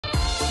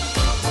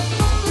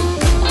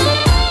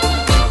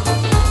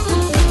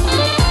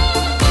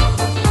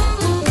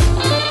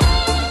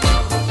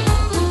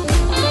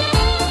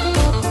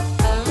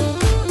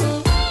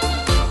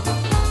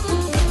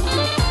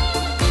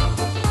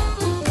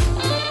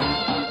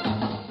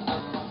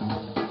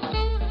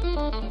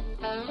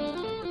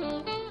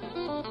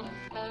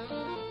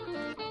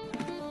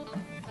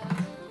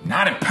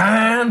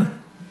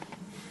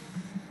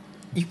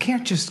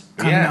can't just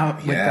come out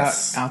with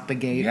that out the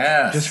gate.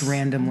 Yes. Just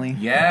randomly.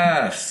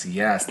 Yes.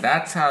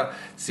 That's how...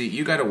 See,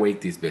 you got to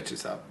wake these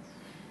bitches up.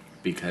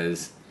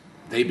 Because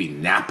they be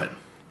napping.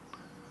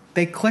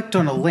 They clicked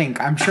on a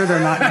link. I'm sure they're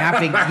not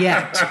napping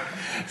yet.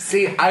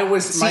 See,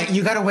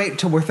 you got to wait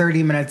till we're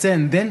 30 minutes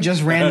in, then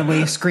just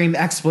randomly scream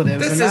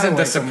expletives. This isn't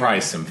the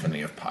surprise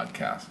symphony of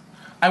podcasts.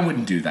 I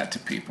wouldn't do that to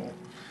people.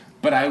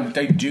 But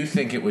I do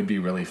think it would be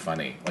really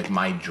funny. Like,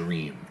 my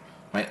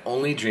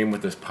only dream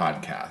with this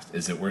podcast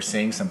is that we're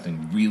saying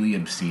something really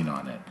obscene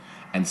on it,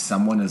 and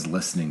someone is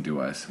listening to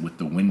us with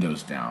the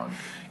windows down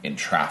in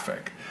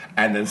traffic.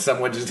 And then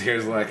someone just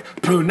hears,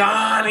 like,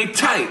 Punani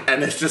tight!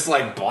 And it's just,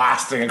 like,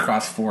 blasting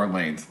across 4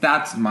 lanes.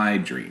 That's my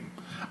dream.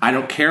 I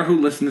don't care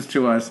who listens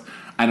to us.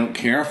 I don't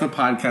care if the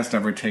podcast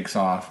ever takes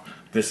off.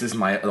 This is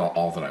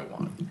all that I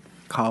want.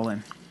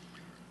 Colin,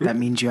 that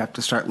means you have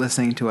to start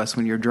listening to us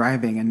when you're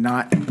driving and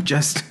not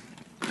just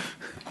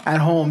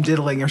at home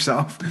diddling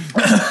yourself.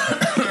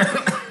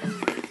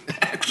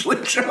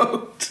 Actually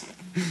choked.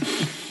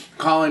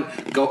 Colin,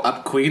 go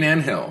up Queen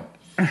Anne Hill.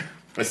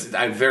 I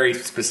have very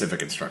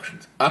specific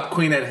instructions. Up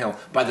Queen Anne Hill,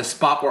 by the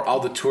spot where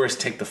all the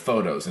tourists take the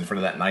photos in front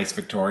of that nice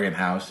Victorian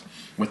house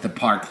with the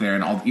park there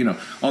and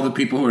all the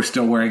people who are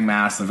still wearing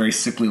masks, the very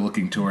sickly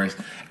looking tourists,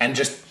 and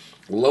just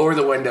lower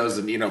the windows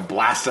and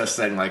blast us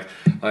saying like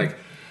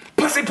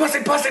pussy,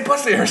 pussy, pussy,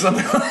 pussy or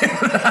something like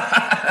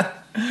that.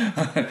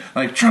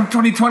 Like Trump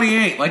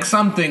 2028, like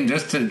something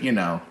just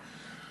to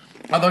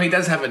Although he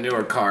does have a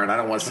newer car, and I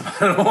don't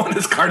want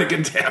his car to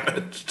get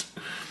damaged.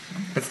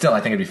 But still, I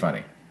think it'd be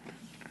funny.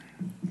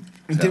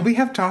 So. Did we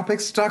have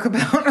topics to talk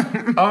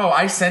about? Oh,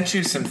 I sent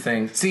you some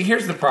things. See,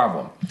 here's the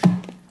problem.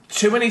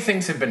 Too many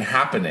things have been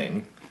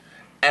happening,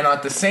 and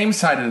on the same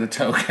side of the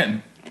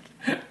token,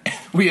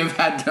 we have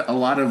had a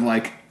lot of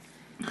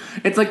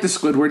it's like the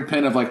Squidward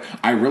pin of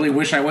I really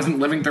wish I wasn't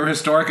living through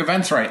historic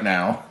events right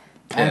now.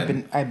 I've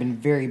been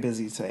very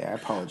busy today. I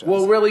apologize.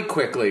 Well, really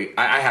quickly,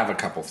 I have a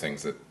couple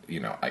things that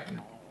I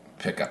can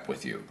pick up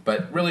with you,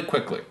 but really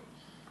quickly.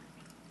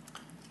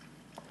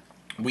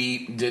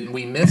 We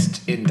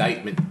missed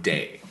Indictment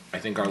Day. I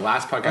think our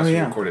last podcast we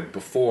recorded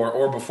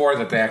before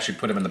that they actually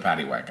put him in the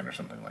paddy wagon or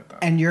something like that.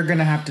 And you're going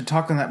to have to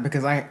talk on that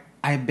because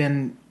I've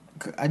been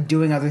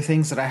doing other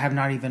things that I have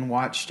not even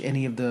watched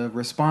any of the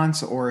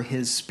response or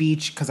his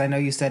speech because I know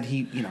you said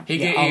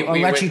I'll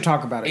let you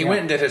talk about it. He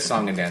went and did his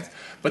song and dance.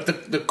 But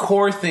the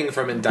core thing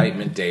from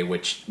Indictment Day,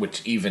 which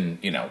even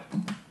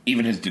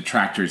his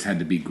detractors had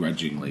to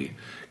begrudgingly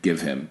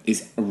give him,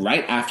 is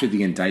right after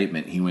the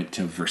indictment, he went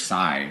to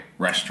Versailles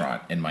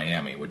restaurant in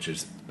Miami, which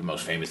is the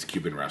most famous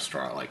Cuban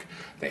restaurant. Like,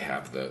 they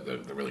have the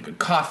really good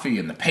coffee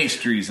and the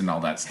pastries and all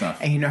that stuff.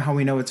 And you know how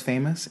we know it's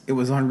famous? It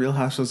was on Real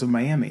Housewives of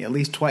Miami at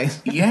least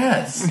twice.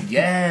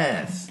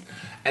 Yes.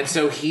 And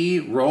so he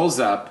rolls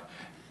up,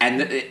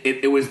 and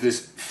it was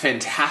this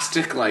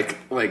fantastic,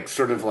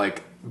 sort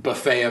of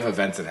buffet of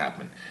events that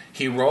happened.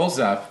 He rolls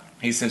up,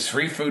 he says,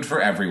 free food for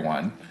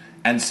everyone.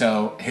 And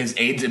so his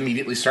aides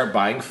immediately start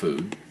buying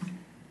food,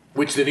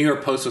 which the New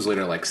York Post was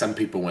later some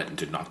people went and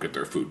did not get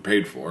their food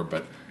paid for,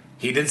 but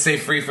he did say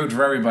free food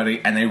for everybody,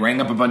 and they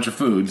rang up a bunch of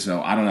food,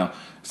 so I don't know,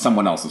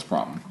 someone else's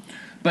problem.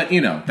 But,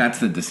 that's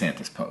the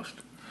DeSantis Post.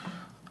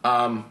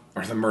 Or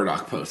the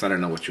Murdoch Post, I don't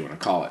know what you want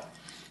to call it.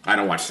 I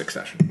don't watch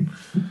Succession.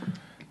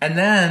 And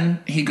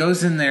then he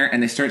goes in there,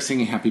 and they start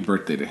singing happy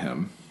birthday to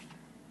him.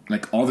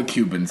 All the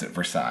Cubans at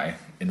Versailles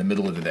in the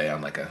middle of the day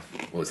on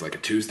a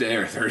Tuesday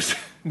or Thursday.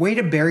 Way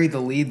to bury the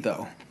lead,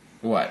 though.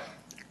 What?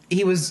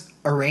 He was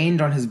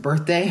arraigned on his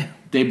birthday?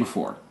 Day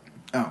before.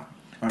 Oh.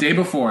 Okay. Day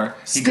before,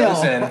 he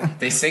goes in,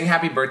 they sing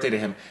happy birthday to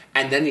him,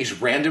 and then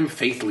these random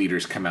faith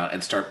leaders come out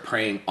and start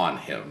praying on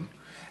him.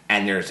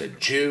 And there's a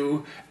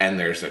Jew, and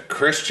there's a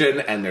Christian,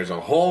 and there's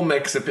a whole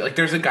mix of...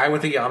 there's a guy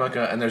with a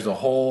yarmulke, and there's a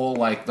whole,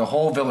 the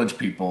whole village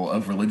people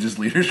of religious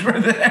leaders were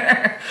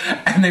there.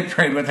 And they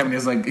prayed with him,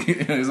 and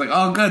he was like,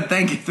 oh, good,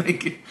 thank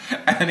you.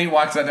 And then he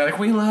walks out, and they're like,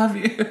 we love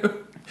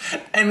you.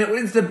 And it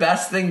was the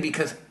best thing,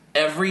 because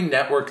every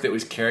network that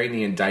was carrying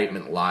the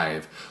indictment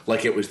live,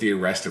 like it was the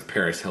arrest of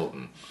Paris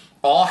Hilton,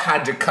 all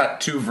had to cut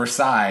to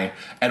Versailles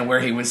and where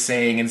he was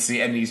saying and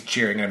he's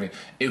cheering and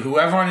everything.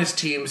 Whoever on his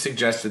team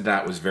suggested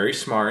that was very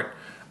smart,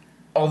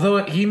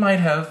 although he might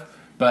have,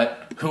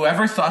 but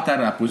whoever thought that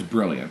up was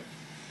brilliant.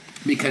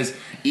 Because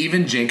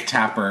even Jake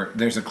Tapper,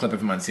 there's a clip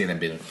of him on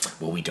CNN being like,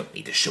 well, we don't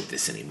need to show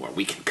this anymore.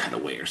 We can cut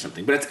away or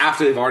something. But it's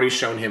after they've already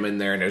shown him in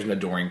there and there's an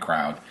adoring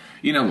crowd.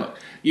 Look,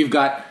 you've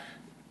got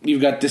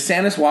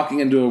DeSantis walking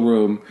into a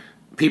room,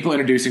 people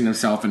introducing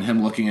themselves and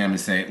him looking at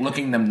them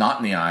looking them not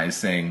in the eyes,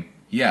 saying,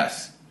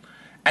 yes.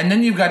 And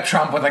then you've got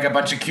Trump with a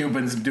bunch of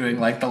Cubans doing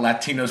the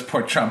Latinos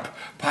pour Trump.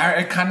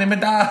 Para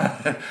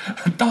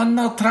economía,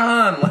 Donald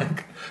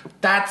Trump.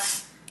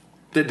 That's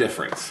the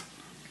difference.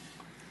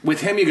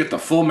 With him, you get the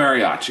full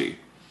mariachi.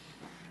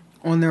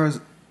 Well, and there was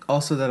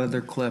also that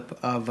other clip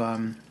of,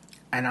 and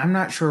I'm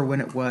not sure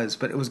when it was,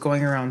 but it was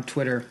going around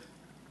Twitter.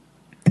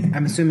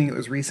 I'm assuming it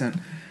was recent.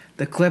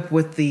 The clip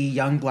with the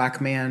young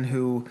black man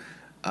who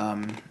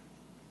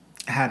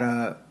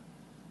had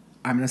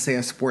I'm going to say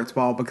a sports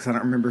ball because I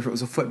don't remember if it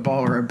was a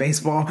football or a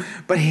baseball,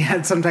 but he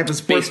had some type of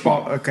sports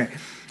ball. Okay.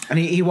 And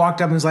he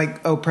walked up and was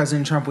like, "Oh,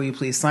 President Trump, will you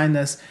please sign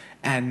this?"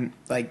 And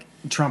like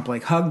Trump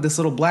like hugged this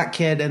little black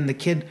kid, and the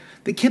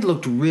kid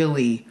looked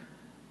really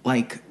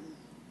like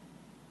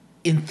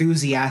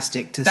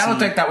enthusiastic to see. That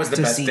looked like that was the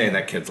best day in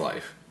that kid's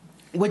life.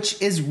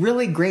 Which is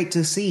really great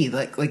to see.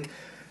 Like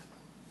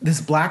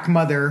this black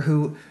mother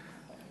who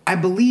I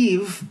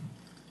believe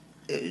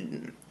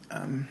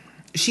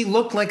she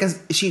looked like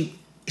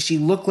she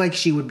looked like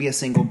she would be a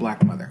single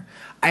black mother.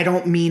 I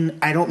don't mean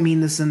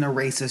this in a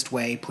racist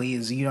way,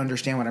 please. You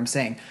understand what I'm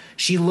saying.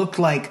 She looked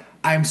like,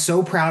 I'm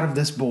so proud of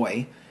this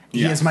boy.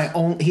 He is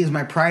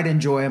my pride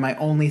and joy, my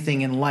only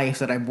thing in life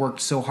that I've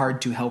worked so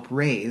hard to help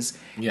raise.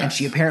 Yes. And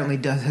she apparently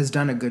has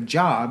done a good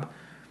job.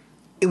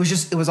 It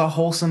was a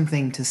wholesome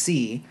thing to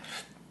see.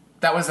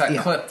 That was that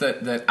clip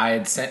that I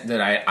had sent,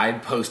 that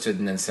I'd posted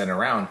and then sent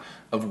around,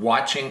 of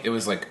watching. It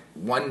was like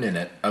 1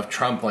 minute of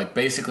Trump like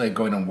basically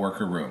going to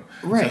worker room.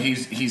 Right. So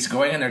he's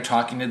going in there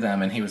talking to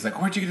them, and he was like,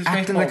 "Where'd you get this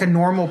baseball?" Acting like a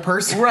normal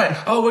person. Right.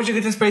 "Oh, where'd you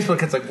get this baseball?"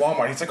 It's like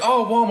Walmart. He's like,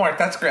 "Oh, Walmart.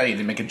 That's great." He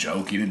didn't make a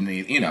joke. He didn't,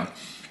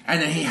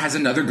 And then he has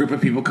another group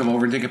of people come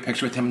over and take a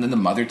picture with him, and then the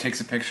mother takes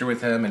a picture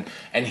with him,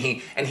 and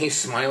he's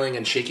smiling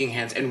and shaking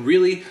hands and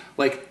really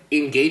like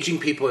engaging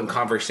people in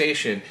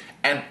conversation.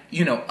 And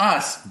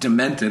us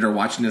demented are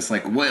watching this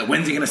like,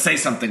 when's he going to say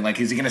something? Like,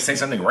 is he going to say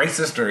something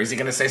racist, or is he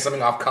going to say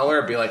something off color,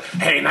 or be like,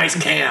 "Hey, nice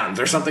cans,"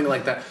 or something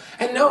like that?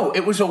 And no,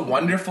 it was a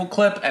wonderful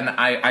clip, and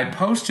I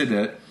posted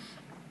it.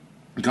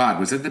 God,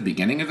 was it the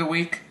beginning of the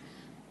week?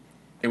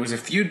 It was a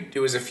few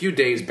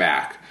days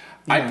back.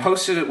 Yeah. I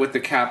posted it with the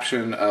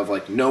caption of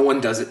like, "No one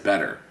does it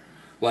better."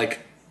 Like,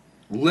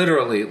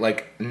 literally,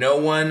 like, no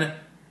one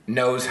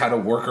knows how to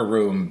work a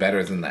room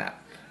better than that.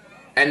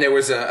 And there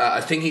was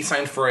a thing he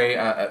signed for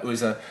it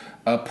was a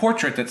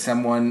portrait that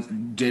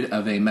someone did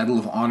of a Medal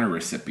of Honor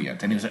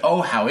recipient. And he was like,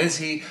 "Oh, how is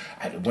he?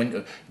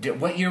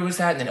 What year was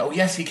that?" And then, "Oh,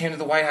 yes, he came to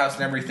the White House,"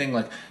 and everything.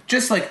 Like,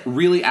 just like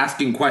really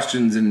asking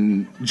questions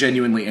and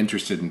genuinely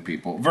interested in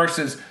people.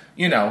 Versus,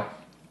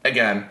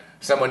 again,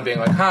 someone being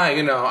like, "Hi,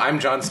 I'm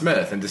John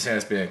Smith," and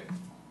DeSantis being,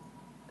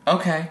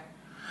 "Okay,"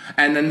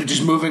 and then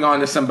just moving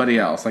on to somebody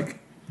else. Like,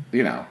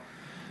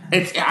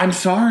 I'm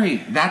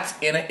sorry. That's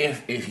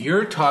if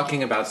you're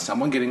talking about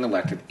someone getting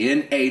elected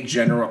in a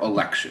general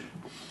election,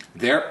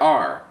 there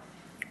are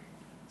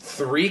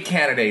 3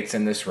 candidates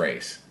in this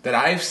race that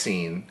I've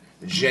seen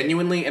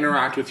genuinely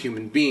interact with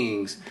human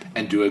beings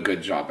and do a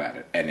good job at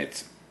it. And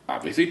it's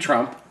obviously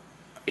Trump.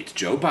 It's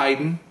Joe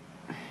Biden.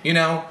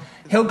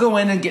 He'll go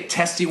in and get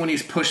testy when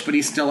he's pushed, but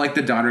he's still like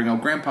the doddering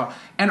old grandpa.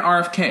 And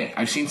RFK.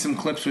 I've seen some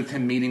clips with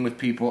him meeting with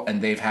people,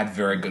 and they've had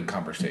very good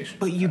conversations.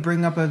 But you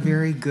bring up a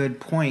very good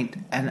point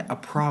and a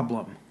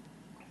problem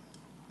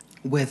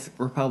with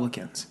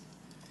Republicans.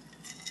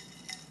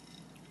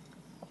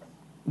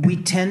 We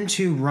tend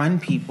to run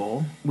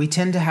people.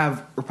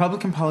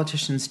 Republican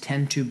politicians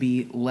tend to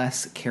be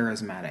less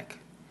charismatic.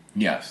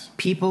 Yes.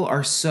 People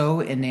are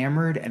so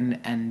enamored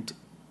and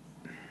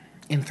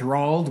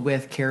enthralled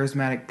with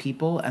charismatic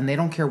people, and they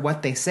don't care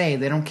what they say.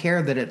 They don't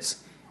care that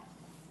it's...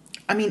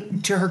 I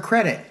mean, to her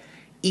credit,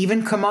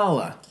 even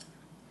Kamala,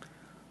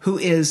 who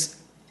is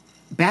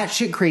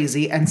batshit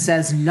crazy and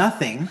says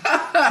nothing,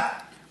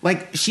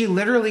 like, she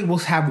literally will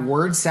have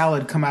word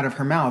salad come out of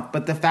her mouth,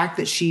 but the fact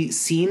that she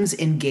seems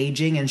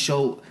engaging, and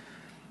she'll,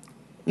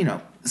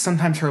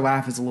 sometimes her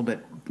laugh is a little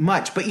bit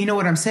much, but you know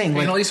what I'm saying. You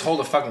can at least hold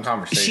a fucking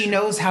conversation. She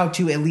knows how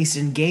to at least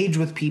engage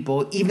with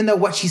people, even though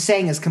what she's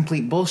saying is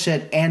complete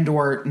bullshit and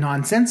or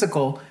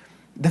nonsensical.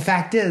 The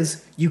fact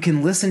is, you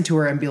can listen to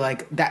her and be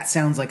like, that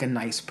sounds like a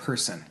nice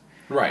person.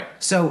 Right.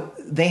 So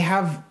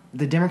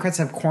the Democrats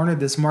have cornered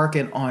this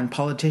market on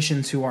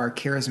politicians who are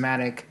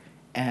charismatic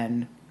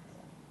and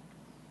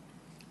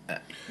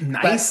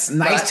nice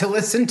to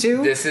listen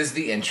to. This is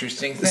the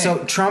interesting thing.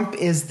 So Trump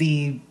is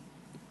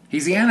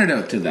he's the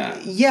antidote to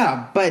that.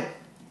 Yeah, but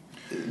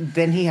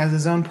then he has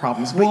his own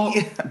problems. Well,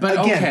 but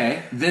again,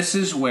 okay, this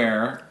is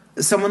where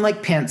someone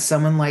like Pence,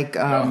 someone like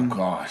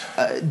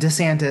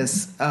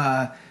DeSantis,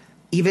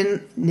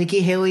 even Nikki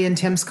Haley and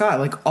Tim Scott,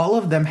 like, all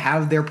of them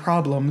have their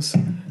problems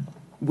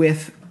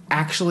with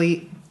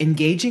actually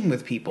engaging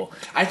with people.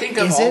 I think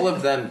of all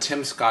of them,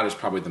 Tim Scott is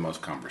probably the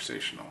most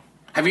conversational.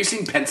 Have you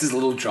seen Pence's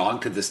little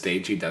jog to the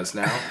stage he does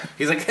now?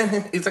 He's like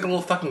he's like a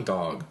little fucking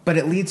dog. But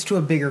it leads to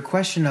a bigger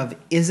question of,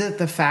 is it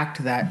the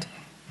fact that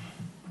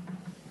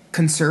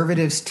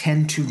conservatives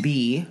tend to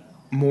be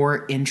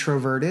more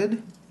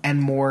introverted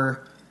and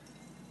more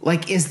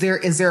like, is there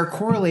a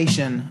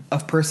correlation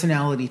of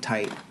personality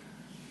type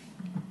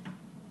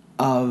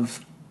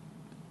of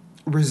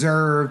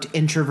reserved,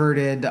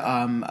 introverted,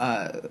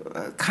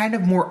 kind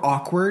of more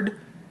awkward,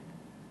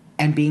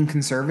 and being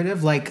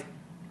conservative? Like,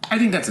 I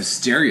think that's a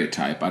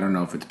stereotype. I don't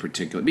know if it's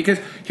particular, because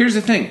here's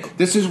the thing.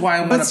 This is why I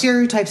want. But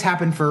stereotypes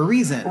happen for a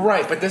reason,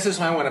 right? But this is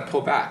why I want to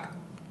pull back.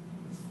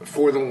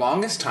 For the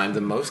longest time,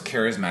 the most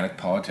charismatic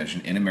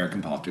politician in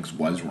American politics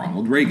was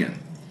Ronald Reagan.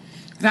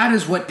 That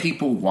is what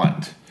people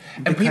want.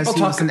 And because people he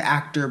talk was an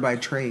actor by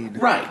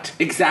trade. Right,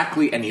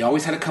 exactly. And he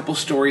always had a couple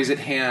stories at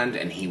hand,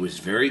 and he was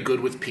very good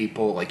with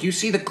people. Like, you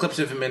see the clips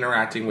of him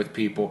interacting with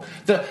people.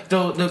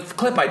 The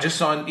clip I just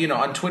saw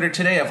on Twitter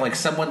today of, like,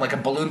 someone, like, a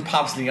balloon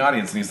pops in the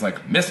audience, and he's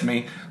like, "Miss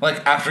me,"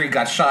 like, after he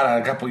got shot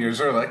at a couple years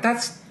earlier. Like,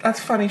 that's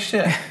funny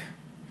shit.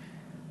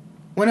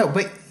 Well, no,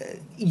 but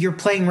you're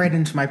playing right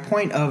into my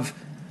point of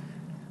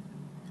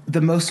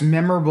the most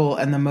memorable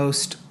and the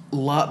most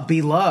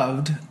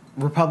beloved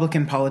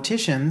Republican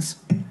politicians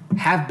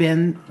have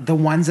been the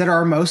ones that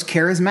are most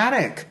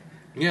charismatic.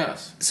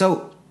 Yes.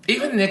 So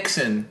even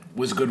Nixon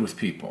was good with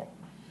people.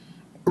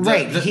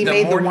 Right. He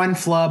made the one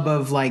flub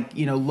of, like,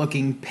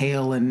 looking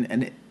pale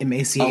and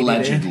emaciated.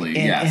 Allegedly,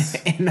 yes.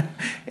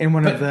 In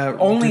one of the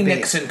only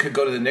debates. Nixon could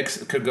go to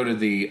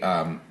the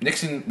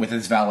Nixon with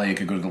his valet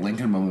could go to the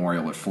Lincoln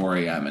Memorial at 4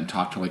 a.m. and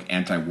talk to, like,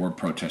 anti-war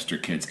protester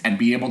kids and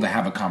be able to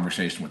have a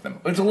conversation with them.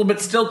 It's a little bit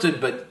stilted,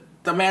 but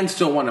the man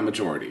still won a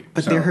majority.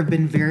 But there have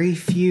been very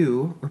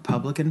few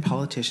Republican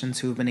politicians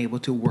who have been able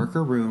to work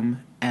a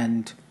room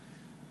and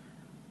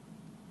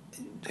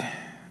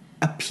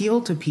appeal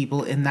to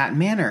people in that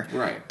manner.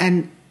 Right.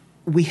 And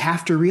we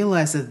have to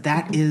realize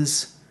that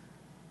is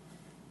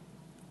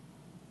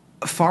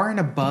far and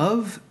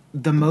above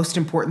the most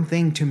important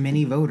thing to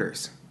many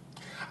voters.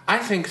 I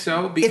think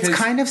so, because it's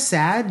kind of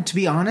sad, to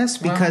be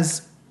honest,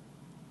 because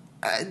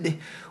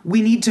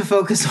we need to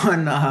focus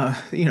on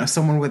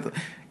someone with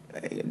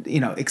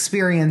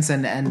experience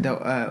and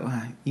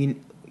you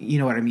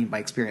know what I mean by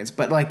experience,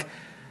 but, like,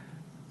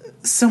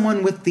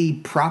 someone with the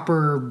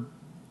proper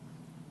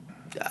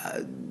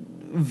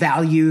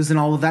values and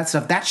all of that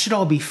stuff. That should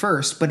all be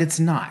first, but it's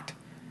not.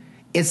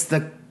 It's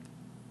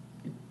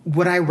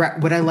would I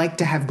like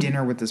to have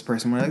dinner with this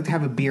person? Would I like to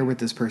have a beer with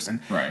this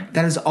person? Right.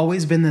 That has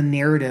always been the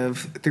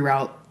narrative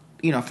throughout,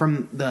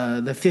 from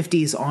the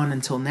 50s on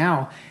until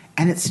now,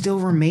 and it still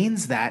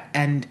remains that.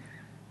 And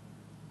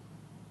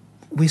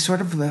we sort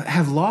of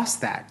have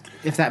lost that,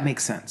 if that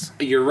makes sense.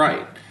 You're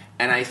right.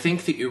 And I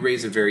think that you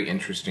raise a very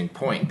interesting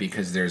point,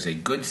 because there's a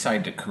good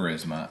side to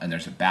charisma and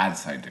there's a bad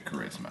side to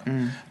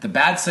charisma. The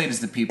bad side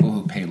is the people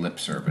who pay lip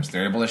service.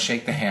 They're able to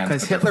shake the hands.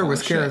 Because Hitler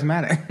was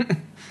charismatic.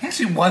 He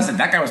actually wasn't.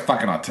 That guy was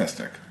fucking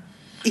autistic.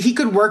 He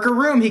could work a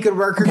room. He could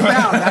work a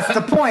crowd. That's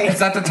the point. Is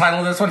that the title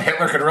of this one?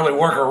 Hitler could really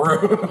work a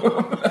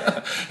room.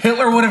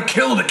 Hitler would have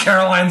killed the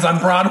Carolines on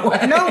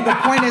Broadway. No, the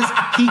point is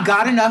he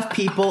got enough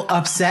people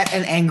upset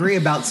and angry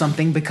about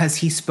something because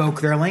he spoke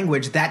their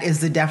language. That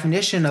is the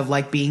definition of,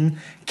 like, being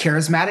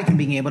charismatic and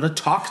being able to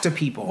talk to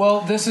people.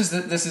 Well, this is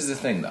the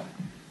thing, though.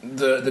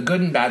 The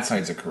good and bad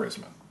sides of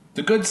charisma.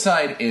 The good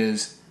side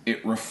is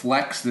it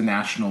reflects the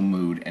national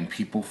mood and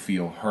people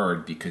feel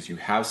heard because you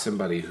have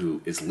somebody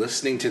who is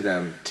listening to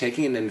them,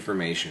 taking in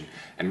information,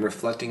 and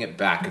reflecting it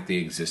back at the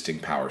existing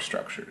power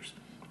structures.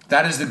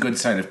 That is the good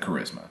side of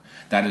charisma.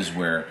 That is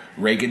where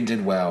Reagan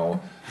did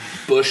well,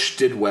 Bush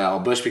did well.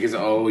 Bush because,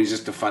 he's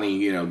just a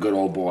funny, good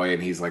old boy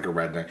and he's like a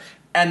redneck.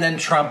 And then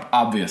Trump,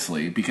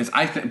 obviously, because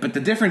but the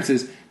difference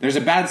is there's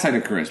a bad side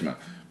of charisma.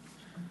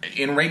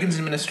 In Reagan's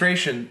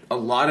administration, a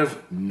lot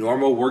of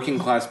normal working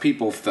class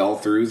people fell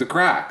through the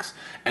cracks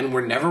and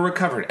were never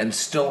recovered and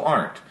still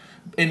aren't.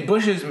 In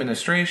Bush's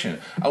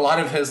administration, a lot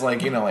of his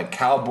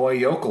cowboy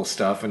yokel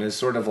stuff and his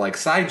sort of like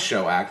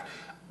sideshow act,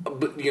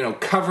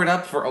 covered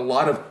up for a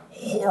lot of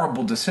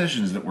horrible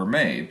decisions that were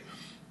made.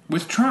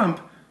 With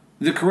Trump,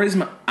 the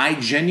charisma, I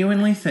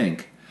genuinely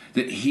think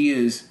that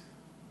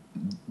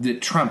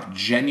Trump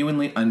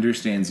genuinely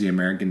understands the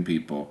American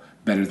people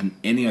better than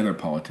any other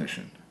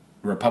politician,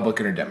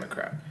 Republican or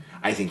Democrat.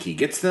 I think he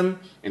gets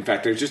them. In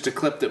fact, there's just a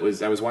clip that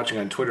I was watching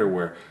on Twitter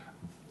where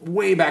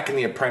way back in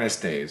the Apprentice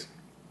days,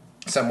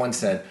 someone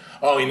said,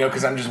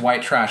 because I'm just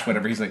white trash,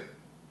 whatever. He's like,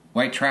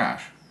 white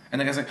trash?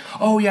 And the guy's like,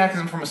 oh yeah, because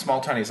I'm from a small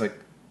town. He's like,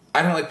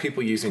 I don't like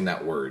people using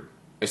that word,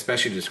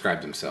 especially to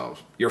describe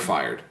themselves. You're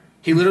fired.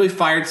 He literally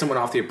fired someone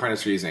off The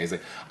Apprentice for using it. He's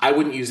like, I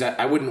wouldn't use that.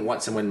 I wouldn't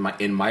want someone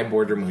in my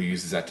boardroom who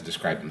uses that to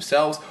describe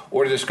themselves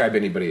or to describe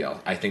anybody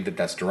else. I think that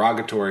that's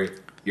derogatory.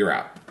 You're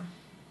out.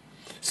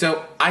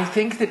 So I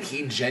think that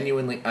he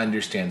genuinely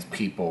understands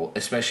people,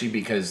 especially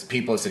because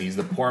people have said he's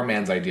the poor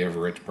man's idea of a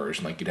rich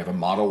person. Like, you'd have a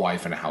model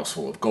wife and a house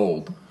full of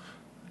gold.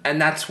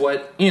 And that's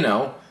what,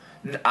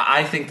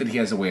 I think that he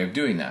has a way of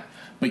doing that.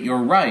 But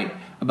you're right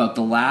about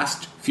the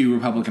last few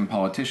Republican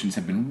politicians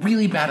have been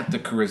really bad at the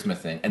charisma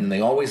thing, and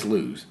they always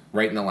lose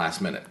right in the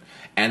last minute.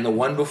 And the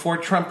one before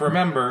Trump,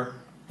 remember,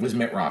 was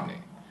Mitt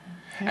Romney.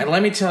 And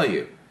let me tell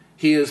you,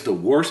 he is the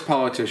worst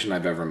politician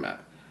I've ever met.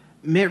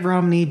 Mitt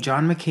Romney,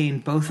 John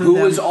McCain, both of them.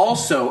 Who was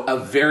also a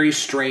very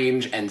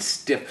strange and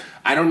stiff...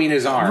 I don't mean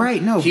his arm.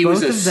 Right, no, he both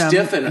was a of them,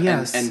 stiff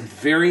yes. and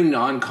very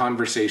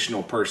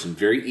non-conversational person.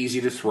 Very easy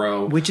to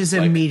throw. Which is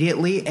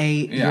immediately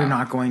you're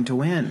not going to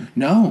win.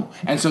 No.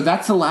 And so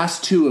that's the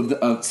last two of the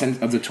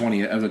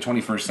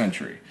 21st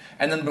century.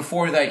 And then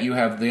before that, you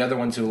have the other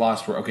ones who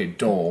lost were,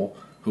 Dole,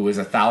 who was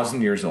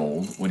 1,000 years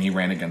old when he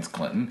ran against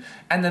Clinton.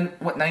 And then,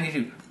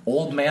 92?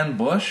 Old man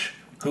Bush,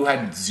 who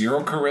had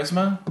zero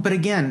charisma? But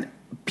again...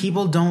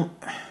 People don't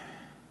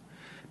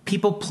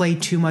people play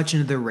too much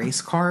into the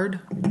race card.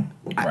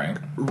 Right.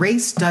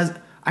 Race does.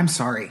 I'm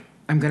sorry.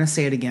 I'm gonna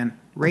say it again.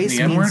 Race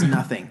The means N-word?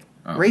 nothing.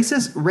 Oh.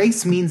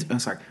 Race means. Oh,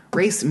 sorry.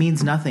 Race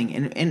means nothing.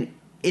 And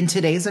in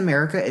today's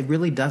America, it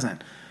really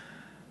doesn't.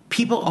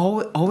 People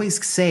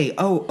always say,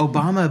 "Oh,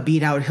 Obama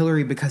beat out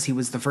Hillary because he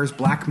was the first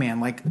black man."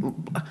 Like,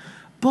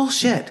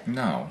 bullshit.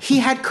 No. He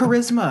had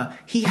charisma.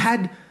 He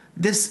had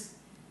this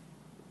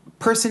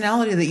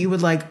personality that you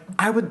would like.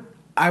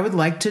 I would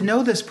like to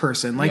know this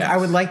person. Like, Yes. I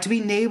would like to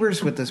be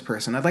neighbors with this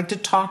person. I'd like to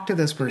talk to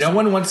this person. No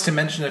one wants to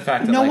mention the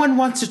fact that No one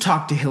wants to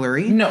talk to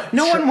Hillary. No,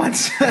 no sure. one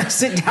wants to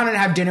sit down and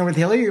have dinner with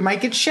Hillary. You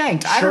might get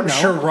shanked. I don't know.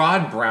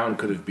 Sherrod Brown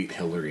could have beat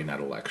Hillary in that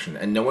election,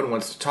 and no one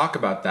wants to talk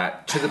about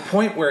that, to the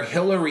point where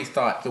Hillary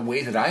thought the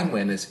way that I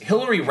win is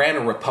Hillary ran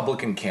a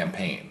Republican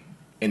campaign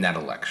in that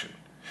election.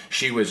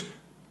 She was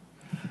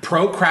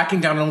pro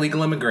cracking down on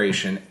illegal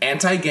immigration,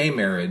 anti-gay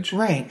marriage.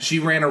 Right. She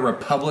ran a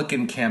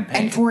Republican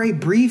campaign. And for a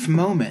brief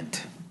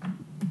moment,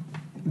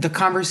 the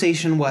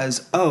conversation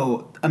was,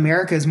 oh,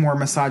 America is more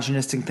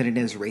misogynistic than it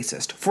is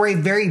racist. For a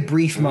very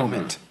brief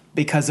moment,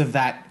 because of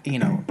that,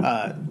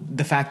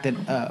 the fact that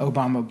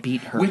Obama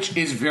beat her. Which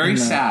is very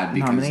sad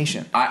because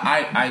nomination.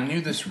 I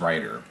knew this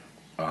writer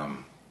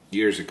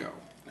years ago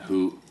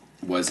who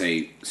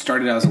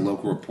started out as a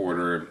local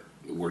reporter,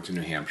 worked in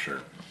New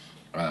Hampshire,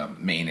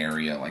 Maine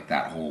area, like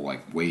that whole,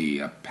 like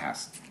way up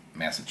past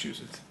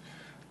Massachusetts,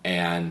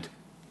 and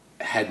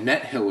had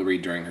met Hillary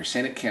during her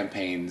Senate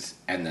campaigns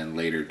and then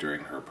later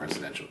during her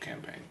presidential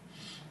campaign,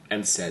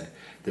 and said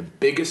the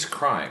biggest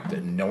crime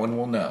that no one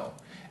will know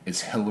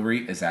is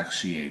Hillary is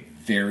actually a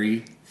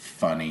very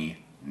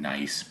funny,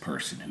 nice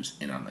person who's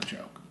in on the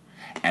joke.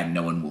 And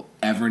no one will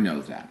ever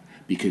know that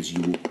because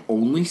you will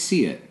only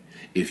see it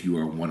if you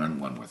are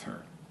one-on-one with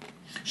her.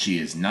 She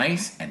is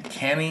nice and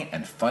canny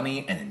and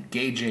funny and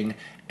engaging,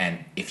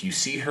 and if you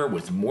see her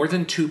with more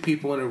than 2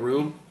 people in a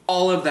room,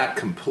 all of that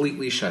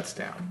completely shuts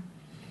down.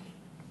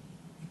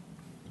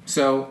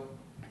 So,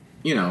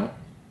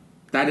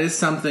 that is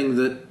something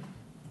that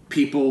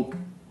people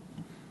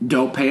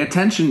don't pay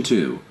attention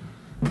to.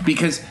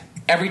 Because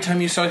every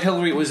time you saw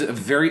Hillary, it was a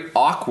very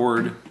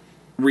awkward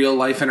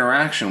real-life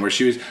interaction where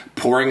she was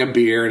pouring a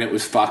beer and it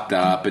was fucked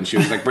up and she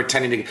was like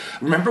pretending to...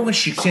 Remember when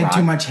she cried? She had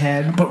too much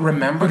head. But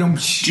remember...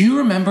 Do you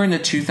remember in the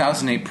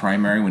 2008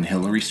 primary when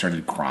Hillary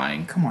started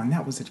crying? Come on,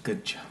 that was a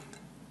good joke.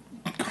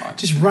 God.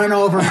 Just run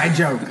over my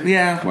joke.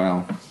 Yeah,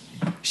 well...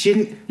 She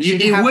didn't...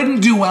 You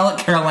wouldn't do well at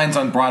Caroline's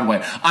on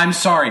Broadway. I'm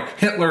sorry,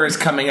 Hitler is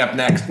coming up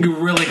next. You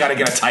really got to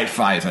get a tight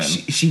 5 in.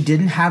 She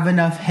didn't have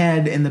enough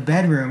head in the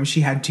bedroom.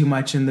 She had too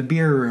much in the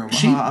beer room.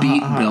 She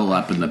beat Bill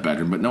up in the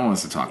bedroom, but no one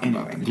wants to talk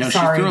about it. No,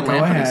 sorry, she threw a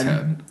lamp at his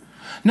head.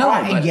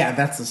 No, yeah,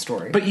 that's the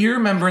story. But you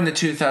remember in the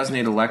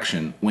 2008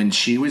 election when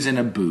she was in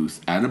a booth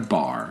at a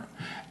bar,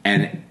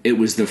 and it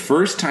was the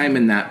first time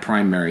in that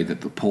primary that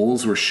the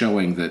polls were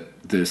showing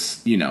that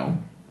this,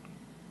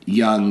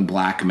 young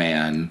black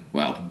man,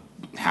 well,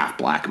 half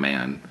black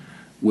man,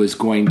 was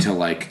going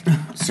to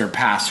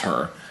surpass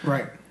her.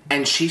 Right.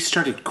 And she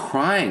started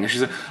crying. And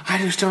she's like, I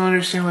just don't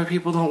understand why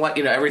people don't like,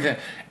 everything.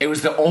 It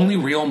was the only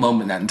real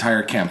moment in that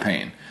entire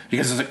campaign.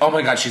 Because it was like, oh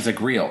my God, she's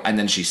real. And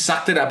then she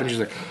sucked it up and she's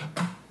like,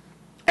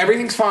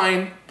 everything's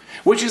fine.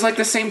 Which is like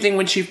the same thing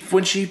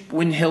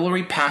when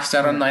Hillary passed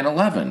out on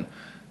 9/11.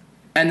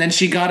 And then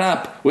she got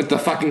up with the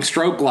fucking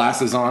stroke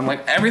glasses on,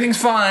 like, everything's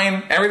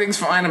fine. Everything's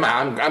fine.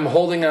 I'm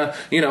holding a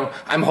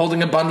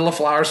bundle of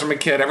flowers from a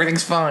kid.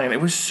 Everything's fine. It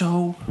was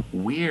so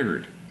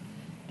weird.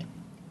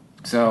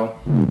 So,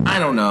 I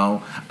don't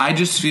know. I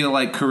just feel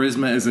like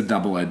charisma is a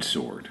double-edged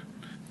sword.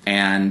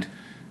 And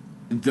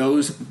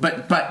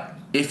but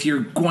if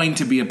you're going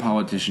to be a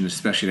politician,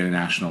 especially at a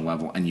national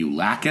level, and you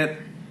lack it,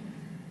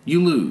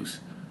 you lose.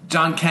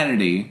 John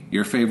Kennedy,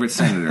 your favorite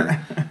senator,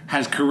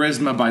 has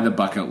charisma by the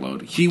bucket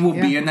load. He will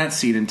be in that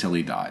seat until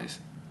he dies.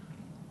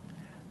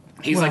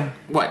 He's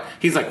what?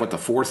 He's the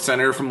 4th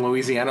senator from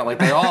Louisiana? Like,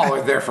 they all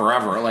are there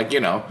forever.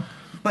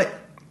 But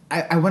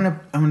I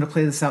want to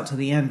play this out to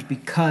the end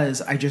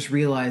because I just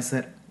realized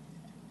that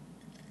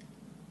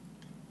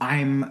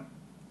I'm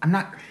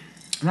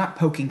not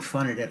poking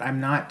fun at it. I'm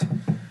not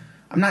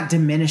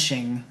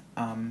diminishing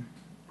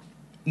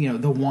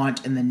the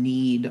want and the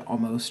need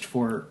almost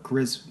for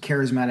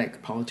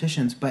charismatic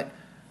politicians, but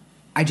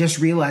I just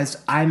realized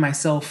I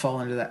myself fall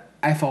into that.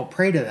 I fall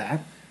prey to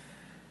that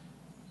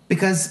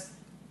because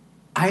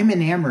I'm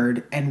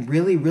enamored and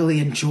really, really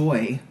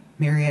enjoy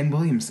Marianne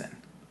Williamson.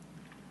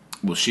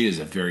 Well, she is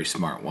a very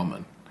smart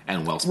woman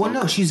and well-spoken.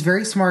 Well, no, she's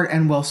very smart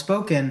and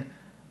well-spoken,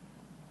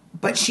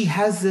 but she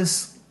has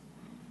this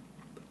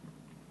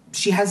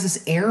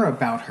air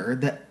about her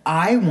that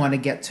I want to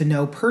get to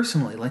know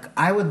personally. Like,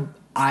 I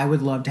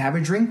would love to have a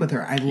drink with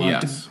her. I'd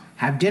love to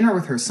have dinner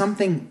with her,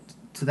 something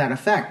to that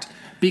effect.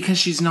 Because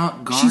she's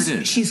not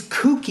guarded. She's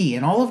kooky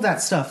and all of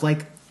that stuff.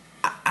 Like,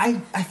 I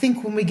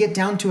think when we get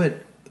down to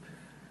it,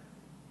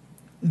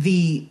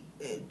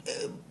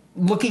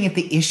 looking at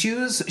the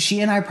issues,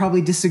 she and I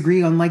probably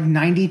disagree on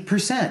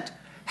 90%.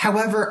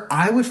 However,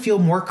 I would feel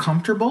more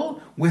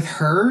comfortable with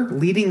her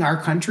leading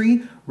our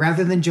country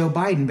rather than Joe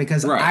Biden,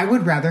 because I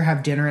would rather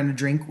have dinner and a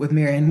drink with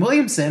Marianne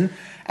Williamson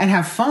and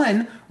have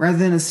fun rather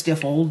than a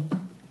stiff old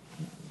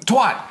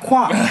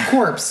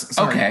corpse.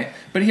 Sorry. Okay,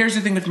 but here's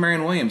the thing with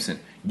Marianne Williamson.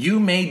 You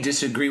may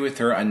disagree with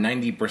her on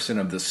 90%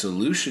 of the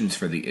solutions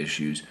for the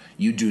issues.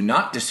 You do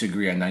not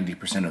disagree on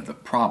 90% of the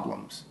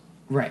problems.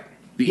 Right.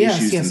 The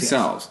issues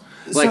themselves.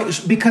 Yes. Like,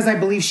 so, because I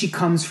believe she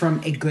comes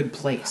from a good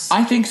place.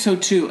 I think so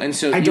too, and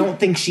so I don't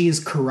think she is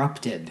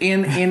corrupted.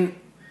 In a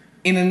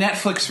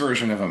Netflix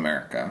version of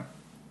America,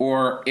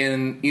 or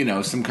in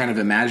some kind of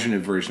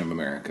imaginative version of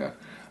America,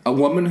 a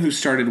woman who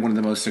started one of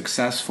the most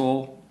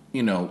successful,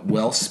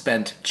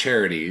 well-spent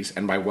charities,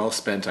 and by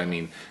well-spent I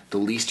mean the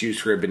least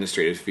used for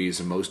administrative fees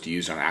and most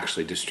used on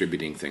actually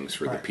distributing things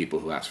for the people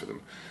who ask for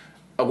them.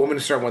 A woman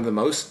who started one of the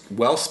most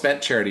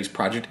well-spent charities,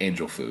 Project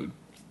Angel Food,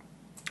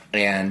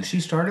 and she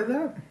started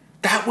that.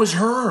 That was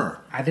her.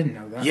 I didn't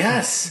know that.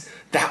 Yes,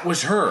 that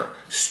was her.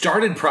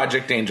 Started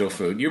Project Angel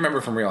Food. You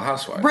remember from Real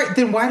Housewives. Right,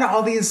 then why do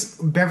all these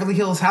Beverly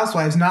Hills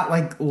housewives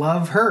not,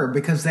 love her?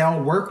 Because they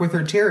all work with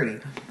her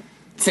charity.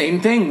 Same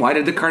thing. Why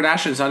did the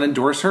Kardashians not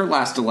endorse her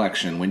last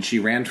election when she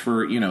ran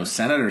for,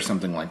 Senate or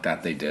something like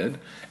that? They did.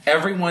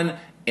 Everyone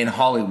in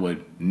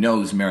Hollywood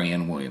knows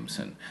Marianne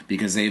Williamson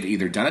because they've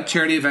either done a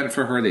charity event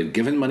for her, they've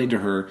given money to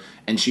her,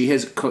 and she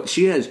has,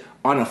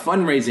 on a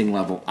fundraising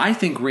level, I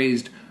think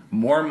raised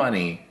more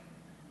money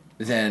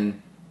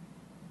than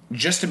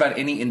just about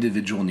any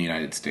individual in the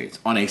United States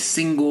on a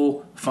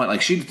single fund. Like,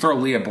 she'd throw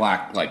Leah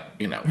Black,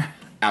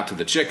 out to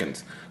the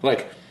chickens.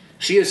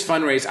 She has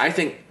fundraised, I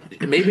think,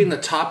 maybe in the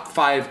top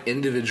 5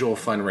 individual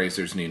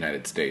fundraisers in the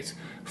United States.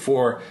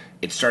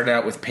 It started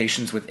out with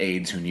patients with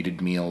AIDS who needed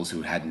meals,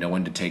 who had no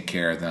one to take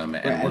care of them,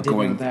 and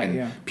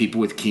people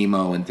with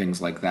chemo and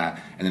things like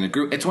that. And then it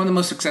grew. It's one of the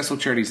most successful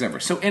charities ever.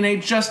 So in a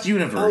just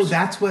universe,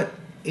 that's what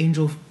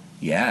Angel.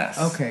 Yes.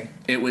 Okay.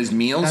 It was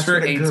meals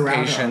for AIDS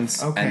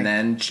patients, okay. and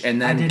then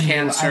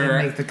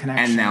cancer,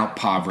 and now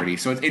poverty.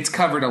 So it's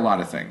covered a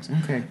lot of things.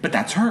 Okay. But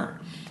that's her.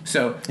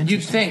 So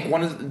you'd think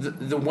one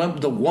of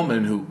the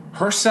woman who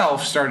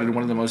herself started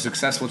one of the most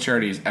successful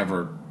charities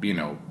ever,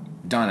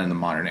 done in the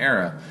modern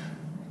era,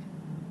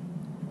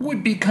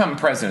 would become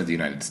president of the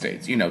United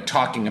States.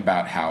 Talking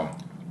about how,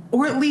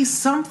 or at least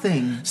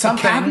something. A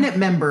cabinet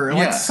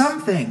member,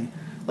 something.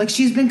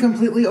 She's been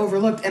completely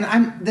overlooked,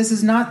 and this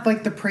is not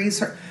the praise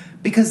her.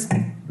 Because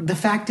the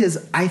fact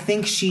is, I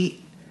think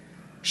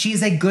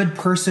she's a good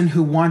person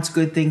who wants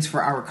good things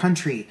for our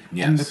country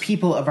and the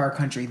people of our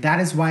country. That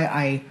is why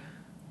I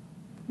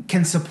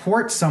can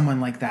support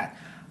someone like that.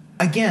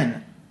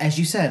 Again, as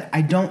you said,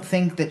 I don't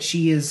think that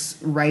she is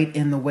right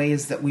in the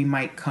ways that we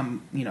might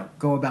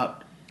go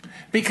about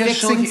because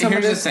fixing some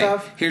of this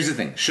stuff. Here's the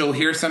thing. She'll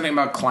hear something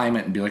about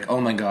climate and be like, oh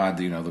my God,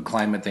 the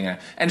climate thing.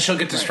 And she'll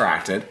get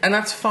distracted, and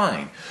that's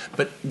fine.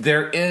 But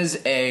there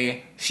is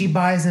she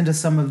buys into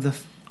some of the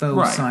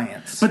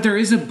science. But there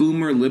is a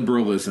boomer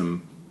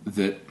liberalism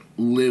that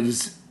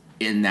lives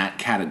in that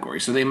category.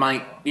 So they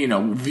might,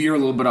 veer a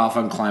little bit off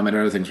on climate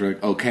or other things. We're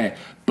like, okay,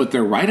 but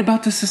they're right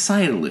about the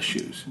societal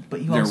issues.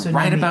 But they're also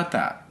right about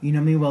that. You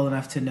know me well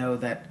enough to know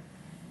that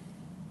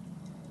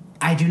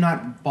I do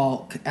not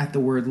balk at the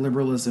word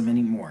liberalism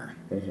anymore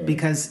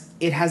because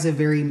it has a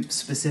very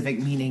specific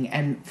meaning.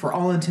 And for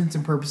all intents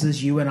and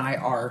purposes, you and I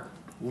are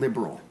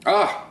liberal.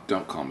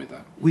 Don't call me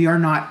that. We are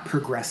not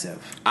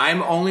progressive.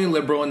 I'm only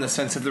liberal in the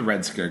sense of the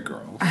Red Scare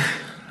Girls.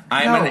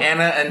 I'm an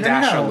Anna and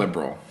Dasha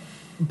liberal.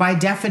 By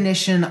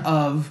definition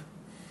of,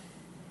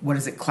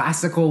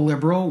 classical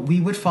liberal, we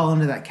would fall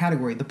into that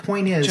category. The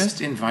point is, just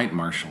invite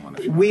Marshall on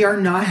it. We are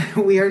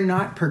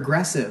not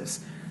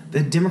progressives.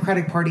 The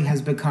Democratic Party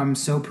has become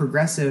so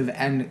progressive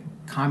and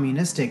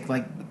communistic,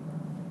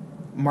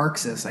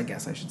 Marxist, I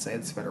guess I should say,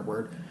 it's a better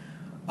word.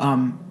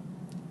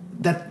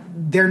 That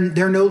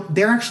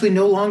they're actually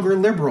no longer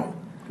liberal.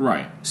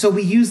 Right. So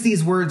we use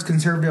these words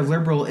conservative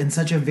liberal in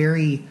such a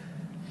very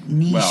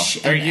niche. Well,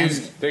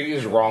 they're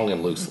used wrong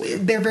and loosely.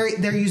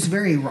 They're used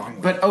very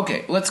wrongly. But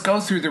okay, let's go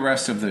through the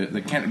rest of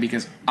the candidate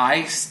because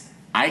I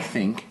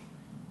think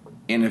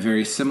in a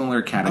very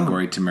similar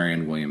category to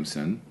Marianne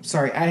Williamson.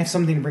 Sorry, I have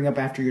something to bring up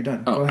after you're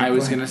done. Go ahead, I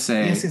was going to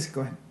say yes,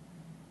 go ahead.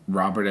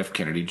 Robert F.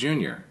 Kennedy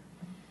Jr.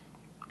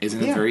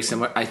 Isn't it very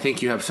similar? I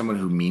think you have someone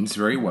who means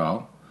very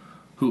well.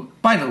 Who,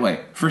 by the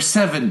way, for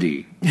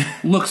 70,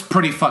 looks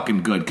pretty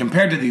fucking good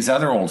compared to these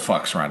other old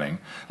fucks running.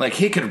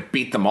 He could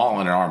beat them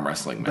all in an arm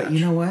wrestling match. But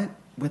you know what?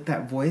 With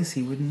that voice,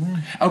 he wouldn't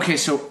win. Okay,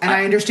 so... And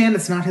I understand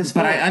it's not his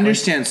fault. But I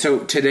understand. So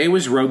today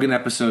was Rogan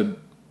episode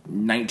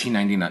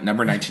 1999,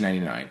 number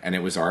 1999, and it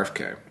was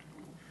RFK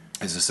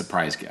as a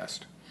surprise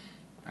guest.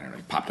 I don't know,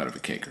 he popped out of a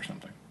cake or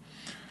something.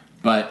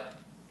 But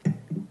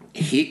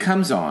he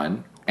comes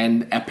on...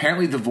 And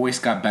apparently the voice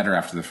got better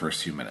after the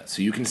first few minutes.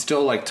 So you can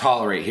still,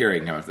 tolerate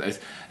hearing him.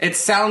 It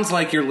sounds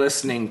like you're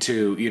listening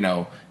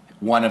to,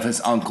 one of his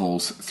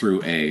uncles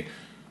through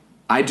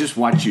I just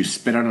watched you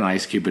spit on an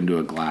ice cube into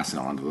a glass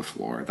and onto the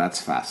floor. That's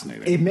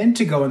fascinating. It meant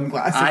to go in the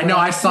glass. I know,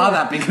 I saw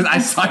that because I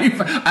saw you.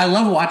 I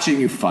love watching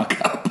you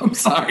fuck up. I'm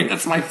sorry,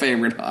 that's my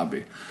favorite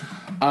hobby.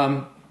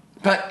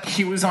 But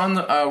he was on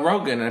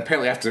Rogan, and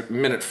apparently after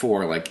minute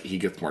 4, like, he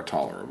gets more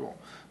tolerable.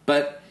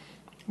 But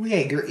well, yeah,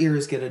 your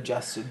ears get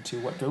adjusted to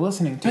what they're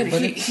listening to.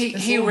 But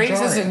he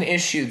raises an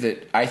issue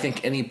that I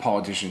think any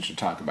politician should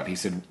talk about. He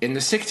said, in the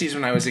 60s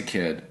when I was a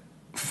kid,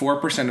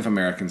 4% of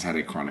Americans had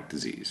a chronic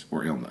disease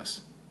or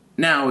illness.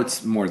 Now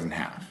it's more than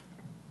half.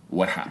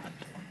 What happened?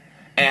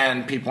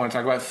 And people want to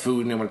talk about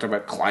food, and they want to talk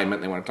about climate,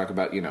 and they want to talk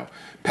about,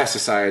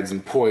 pesticides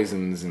and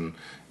poisons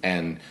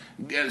and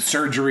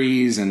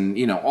surgeries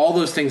and, all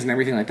those things and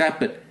everything like that.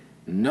 But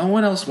no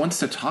one else wants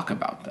to talk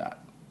about that.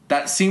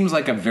 That seems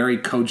like a very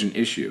cogent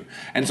issue.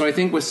 And so I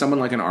think with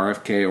someone like an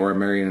RFK or a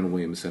Marianne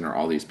Williamson or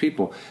all these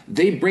people,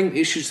 they bring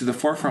issues to the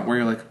forefront where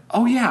you're like,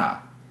 oh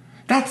yeah,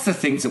 that's the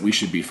things that we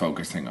should be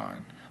focusing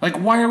on. Like,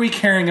 why are we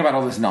caring about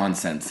all this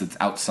nonsense that's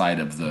outside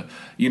of the,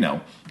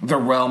 the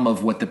realm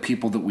of what the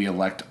people that we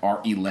elect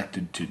are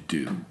elected to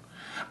do?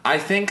 I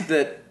think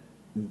that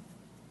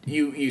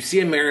you see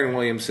a Marianne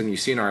Williamson, you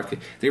see an RFK,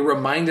 they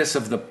remind us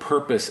of the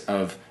purpose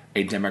of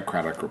a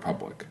democratic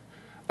republic,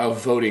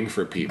 of voting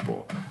for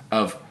people,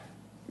 of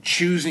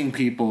choosing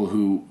people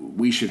who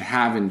we should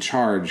have in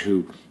charge,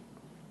 who,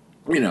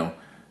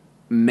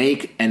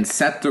 make and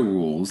set the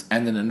rules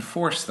and then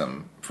enforce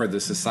them for the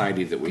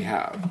society that we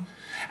have.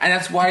 And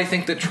that's why I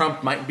think that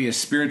Trump might be a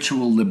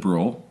spiritual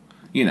liberal.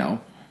 He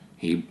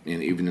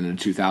even in the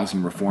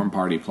 2000 Reform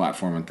Party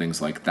platform and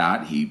things like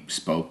that, he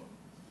spoke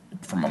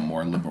from a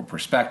more liberal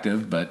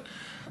perspective. But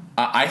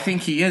I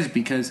think he is,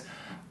 because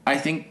I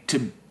think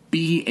to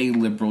be a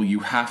liberal, you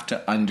have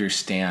to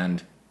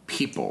understand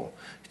people.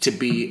 To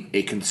be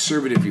a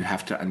conservative, you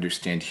have to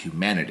understand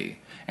humanity.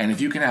 And if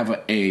you can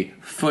have a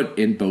foot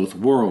in both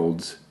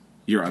worlds,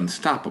 you're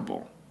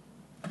unstoppable.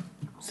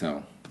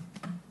 So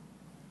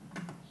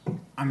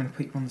I'm going to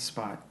put you on the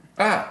spot.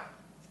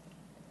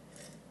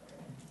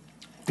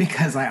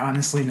 Because I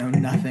honestly know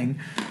nothing.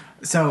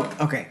 So,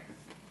 okay.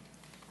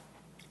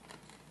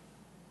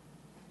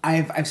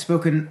 I've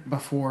spoken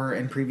before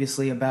and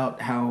previously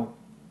about how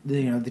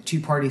the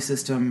two-party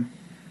system,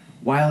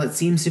 while it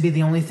seems to be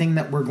the only thing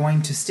that we're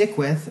going to stick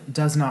with,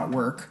 does not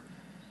work.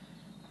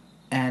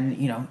 And,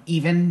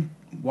 even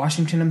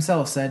Washington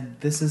himself said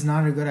this is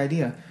not a good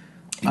idea.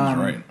 He's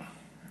right.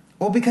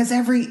 Well, because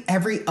every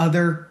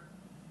other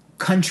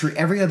country,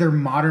 every other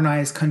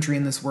modernized country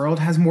in this world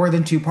has more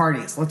than two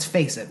parties. Let's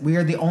face it. We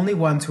are the only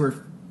ones who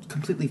are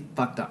completely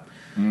fucked up.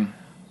 You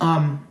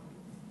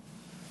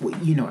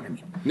know what I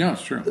mean. No,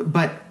 it's true.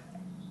 But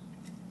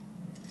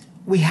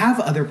we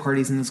have other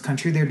parties in this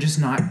country. They're just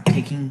not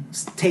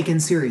taken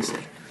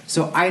seriously.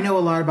 So I know a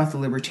lot about the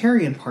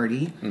Libertarian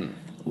Party.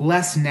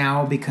 Less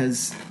now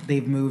because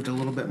they've moved a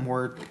little bit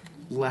more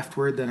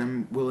leftward than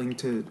I'm willing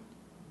to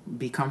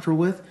be comfortable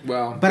with.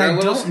 Well, but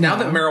now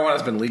that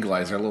marijuana's been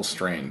legalized, they're a little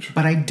strange.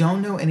 But I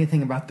don't know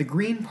anything about the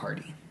Green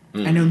Party.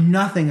 I know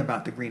nothing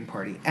about the Green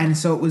Party. And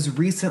so it was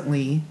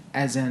recently,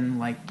 as in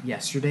like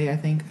yesterday, I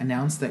think,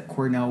 announced that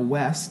Cornel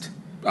West,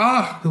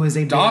 who is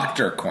a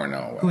Dr.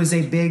 Cornel West, who is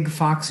a big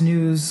Fox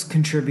News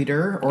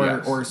contributor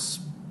or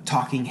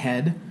talking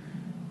head,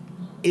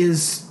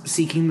 is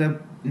seeking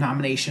the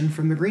nomination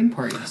from the Green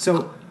Party.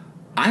 So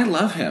I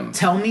love him.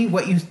 Tell me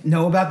what you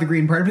know about the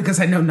Green Party, because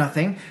I know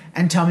nothing,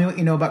 and tell me what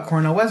you know about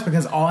Cornel West,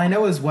 because all I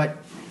know is what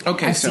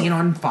I've seen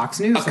on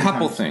Fox News. A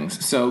couple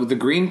things. So the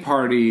Green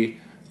Party,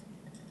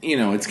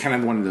 it's kind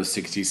of one of those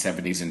 60s,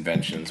 70s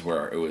inventions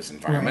where it was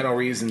environmental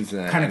reasons.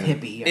 And, kind of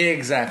hippie. Yeah.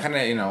 Exactly.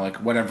 Kind of, like,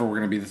 whatever, we're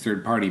going to be the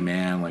third party,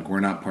 man. Like, we're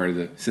not part of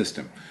the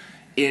system.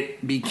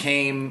 It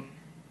became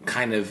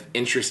kind of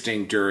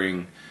interesting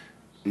during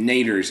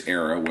Nader's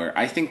era, where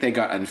I think they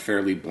got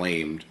unfairly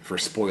blamed for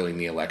spoiling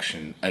the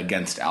election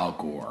against Al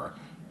Gore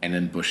and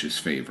in Bush's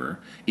favor,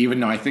 even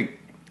though I think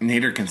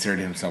Nader considered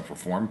himself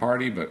Reform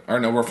Party,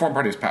 Reform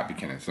Party is Pat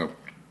Buchanan, so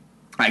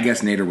I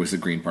guess Nader was the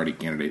Green Party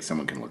candidate.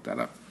 Someone can look that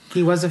up.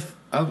 He was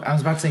I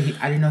was about to say,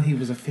 I didn't know he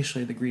was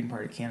officially the Green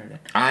Party candidate.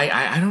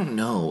 I don't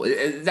know.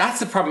 That's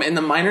the problem. In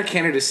the minor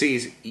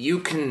candidacies,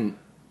 you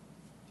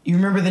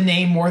remember the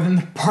name more than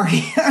the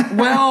party.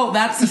 Well,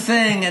 that's the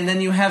thing. And then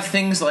you have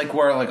things like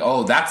where, like,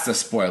 oh, that's the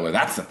spoiler.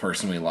 That's the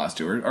person we lost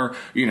to. Or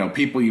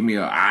people you meet,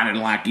 I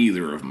didn't like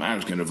either of them. I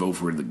was going to vote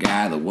for the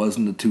guy that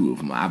wasn't the two of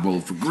them. I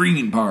voted for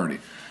Green Party.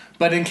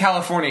 But in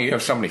California, you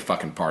have so many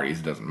fucking parties,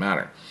 it doesn't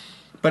matter.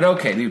 But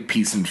okay, you have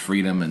Peace and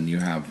Freedom, and you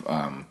have,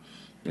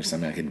 there's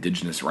something like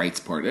Indigenous Rights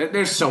Party.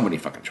 There's so many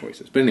fucking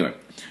choices. But anyway,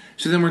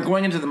 so then we're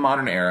going into the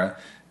modern era.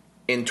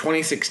 In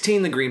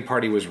 2016, the Green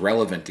Party was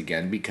relevant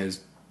again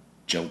because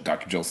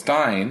Dr. Jill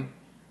Stein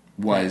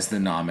was the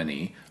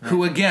nominee,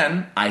 who,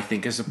 again, I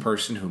think is a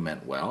person who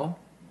meant well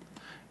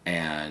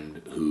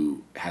and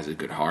who has a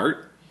good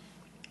heart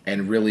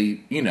and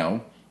really, you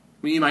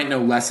might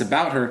know less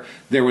about her.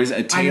 There was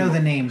a table. I know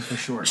the name for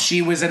sure.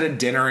 She was at a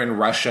dinner in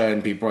Russia,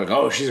 and people were like,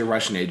 oh, she's a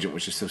Russian agent,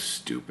 which is so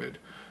stupid.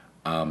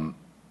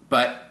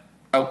 But,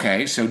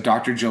 okay, so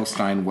Dr. Jill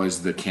Stein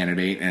was the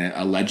candidate and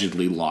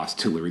allegedly lost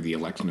Hillary the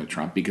election to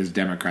Trump because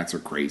Democrats are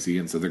crazy,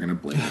 and so they're going to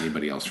blame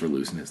anybody else for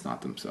losing. It's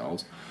not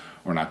themselves.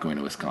 Or not going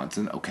to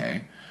Wisconsin.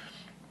 Okay.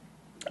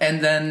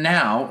 And then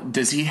now,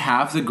 does he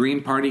have the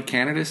Green Party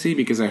candidacy?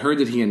 Because I heard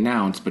that he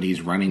announced, but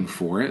he's running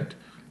for it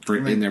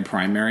in their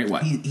primary.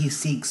 What he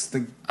seeks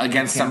the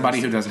against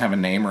somebody who doesn't have a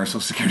name or a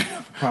social security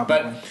number. Probably.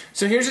 But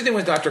so here's the thing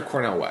with Dr.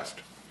 Cornel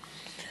West.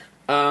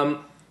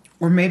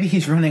 Or maybe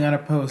he's running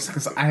unopposed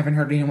because I haven't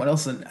heard anyone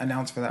else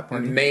announce for that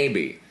party.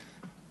 Maybe.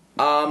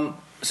 So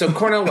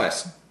Cornel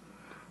West,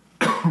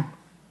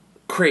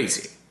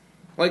 crazy.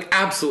 Like,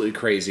 absolutely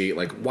crazy,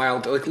 like,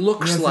 wild, like,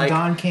 looks like...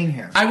 Don King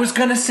hair. I was just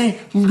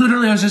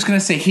gonna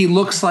say, he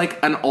looks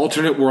like an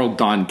alternate world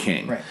Don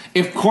King. Right.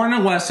 If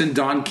Cornel West and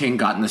Don King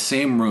got in the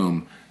same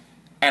room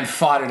and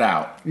fought it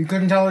out... You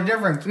couldn't tell the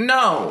difference.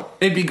 No!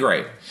 It'd be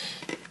great.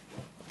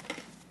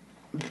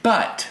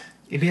 But...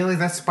 It'd be like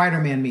that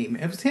Spider-Man meme.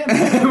 It was him.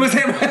 It was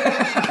him.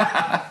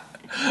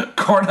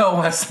 Cornel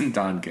West and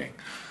Don King.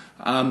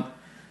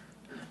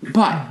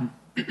 But...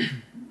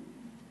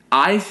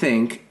 I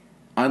think...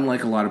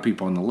 unlike a lot of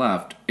people on the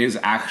left, is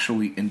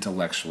actually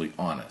intellectually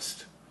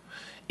honest.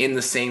 In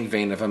the same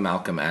vein of a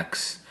Malcolm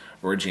X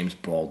or a James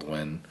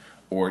Baldwin,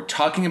 or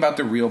talking about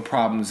the real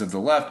problems of the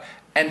left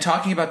and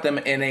talking about them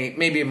in a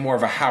maybe more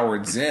of a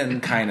Howard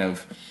Zinn kind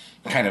of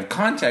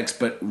context,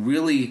 but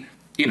really,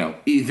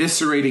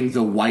 eviscerating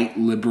the white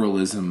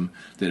liberalism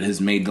that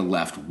has made the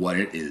left what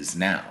it is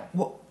now.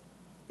 Well,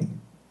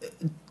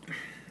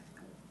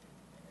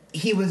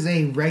 he was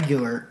a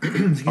regular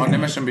on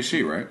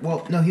MSNBC, right?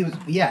 Well, no, he was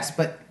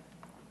but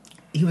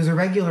he was a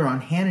regular on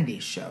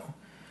Hannity's show.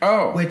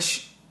 Oh,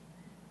 which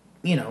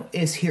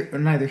is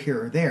neither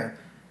here or there.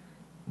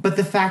 But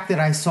the fact that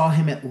I saw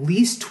him at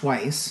least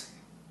twice,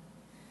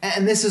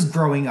 and this is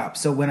growing up.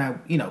 So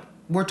when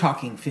we're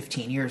talking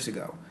 15 years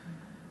ago,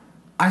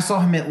 I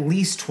saw him at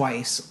least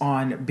twice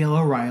on Bill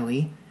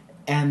O'Reilly,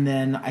 and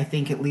then I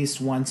think at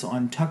least once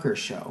on Tucker's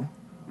show.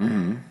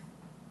 Mm-hmm.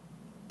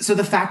 So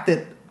the fact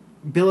that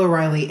Bill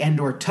O'Reilly and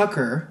or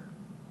Tucker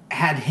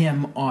had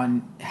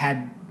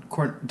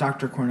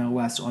Dr. Cornel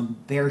West on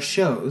their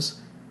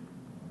shows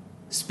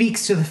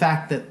speaks to the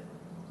fact that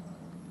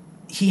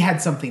he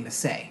had something to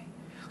say.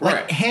 Like,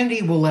 right.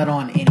 Hannity will let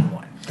on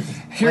anyone.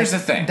 Here's the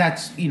thing.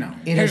 That's,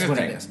 it is what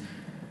it is.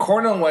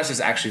 Cornel West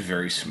is actually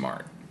very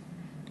smart.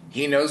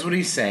 He knows what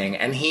he's saying,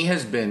 and he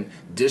has been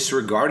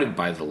disregarded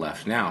by the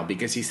left now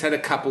because he said a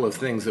couple of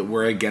things that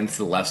were against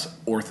the left's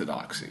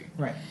orthodoxy.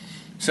 Right.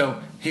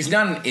 So he's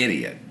not an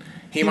idiot.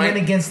 He went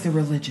against the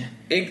religion.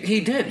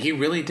 He did. He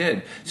really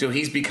did. So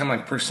he's become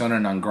like persona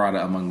non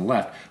grata among the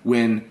left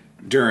when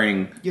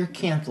during... You're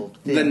canceled.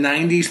 The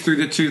 90s through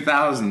the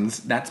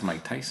 2000s... That's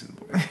Mike Tyson,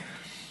 boy.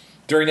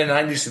 During the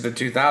 90s to the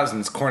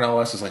 2000s, Cornel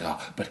West was like,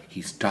 oh, but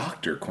he's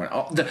Dr.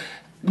 Cornel.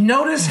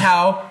 Notice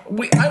how...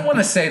 I want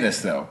to say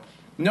this, though.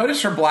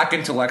 Notice for black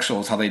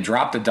intellectuals how they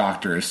drop the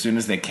doctor as soon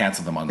as they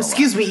cancel them on the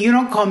Excuse left. me, you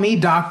don't call me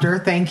doctor,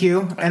 thank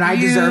you, and I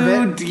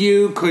deserve it.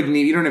 You couldn't...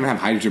 You don't even have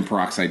hydrogen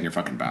peroxide in your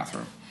fucking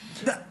bathroom.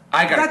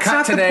 I got a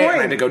cut today and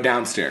I had to go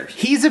downstairs.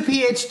 He's a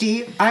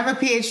PhD. I'm a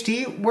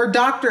PhD. We're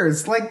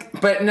doctors.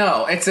 But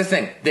no, it's the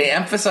thing. They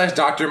emphasize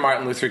Dr.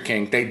 Martin Luther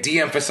King. They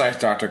de-emphasize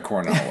Dr.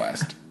 Cornel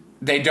West.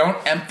 They don't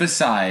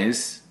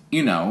emphasize,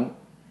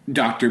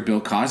 Dr. Bill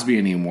Cosby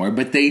anymore.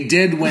 But they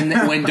did when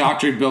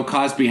Dr. Bill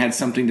Cosby had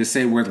something to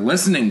say worth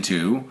listening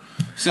to.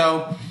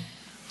 So,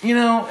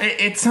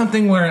 it's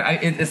something where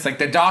it's like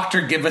the doctor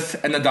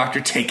giveth and the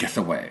doctor taketh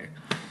away.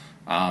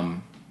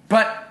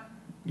 But...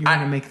 You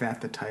want to make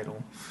that the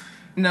title?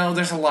 No,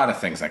 there's a lot of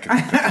things I can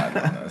make the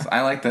title on this.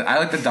 I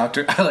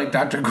like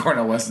Dr.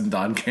 Cornel West and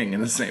Don King in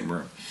the same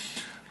room.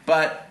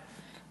 But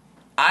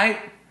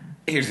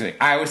here's the thing.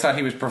 I always thought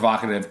he was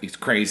provocative. He's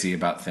crazy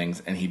about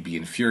things, and he'd be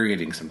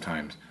infuriating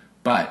sometimes.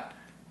 But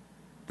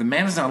the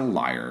man is not a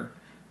liar,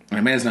 and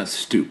the man is not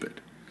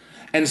stupid.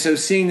 And so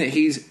seeing that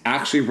he's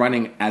actually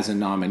running as a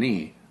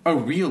nominee, a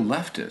real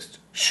leftist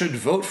should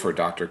vote for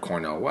Dr.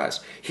 Cornel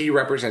West. He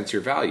represents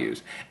your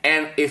values.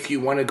 And if you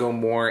want to go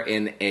more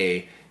in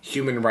a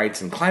human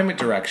rights and climate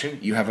direction,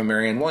 you have a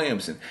Marianne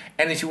Williamson.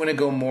 And if you want to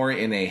go more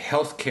in a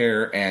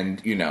healthcare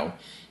and,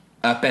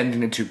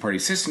 upending a two-party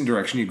system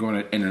direction, you go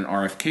in an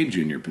RFK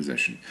Jr.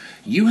 position.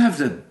 You have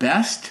the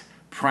best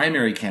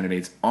primary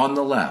candidates on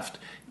the left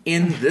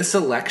in this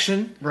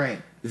election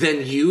right.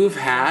 than you have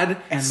had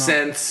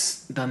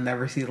since... They'll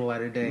never see the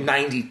light of day.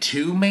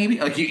 92, maybe?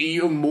 Like,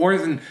 you more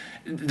than...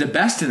 the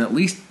best in at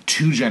least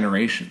 2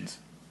 generations.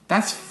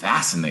 That's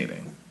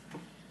fascinating.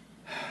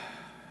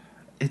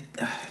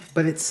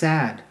 But it's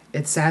sad.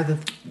 It's sad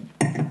that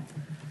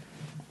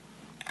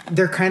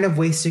they're kind of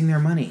wasting their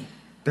money.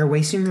 They're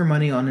wasting their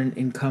money on an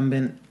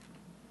incumbent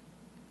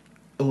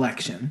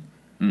election.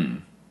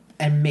 Mm.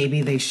 And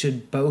maybe they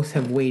should both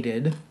have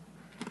waited.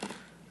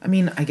 I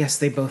mean, I guess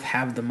they both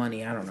have the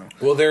money. I don't know.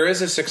 Well, there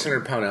is a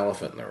 600-pound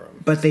elephant in the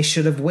room. But they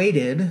should have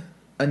waited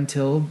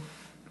until...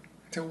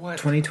 To what?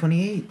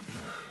 2028.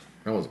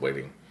 No one's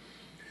waiting.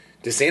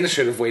 DeSantis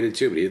should have waited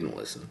too, but he didn't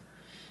listen.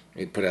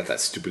 He put out that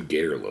stupid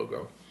gator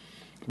logo.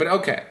 But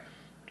okay.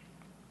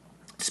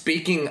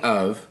 Speaking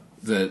of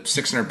the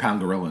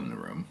 600-pound gorilla in the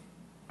room.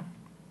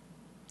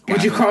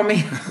 What'd you call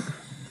me?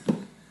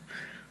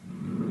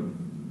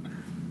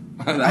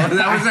 that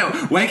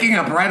was it. Waking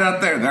up right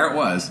out there. There it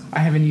was. I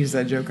haven't used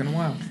that joke in a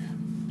while.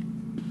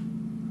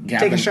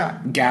 Take a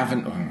shot.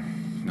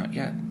 Not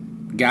yet.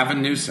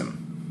 Gavin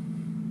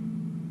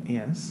Newsom.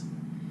 Yes.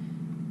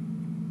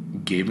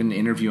 Gave an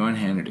interview on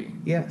Hannity.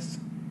 Yes.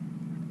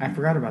 I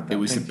forgot about that. It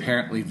was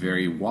apparently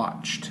very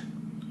watched.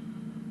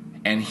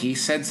 And he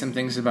said some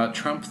things about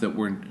Trump that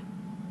were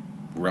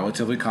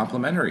relatively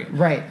complimentary.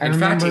 Right. In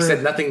fact, he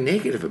said nothing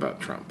negative about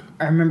Trump.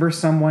 I remember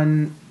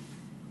someone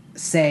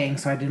saying,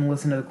 so I didn't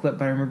listen to the clip,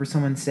 but I remember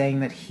someone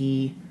saying that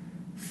he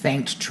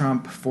thanked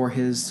Trump for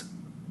his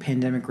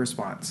pandemic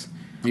response.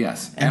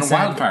 Yes, and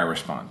wildfire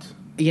response.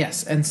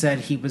 Yes, and said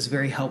he was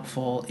very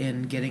helpful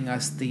in getting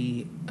us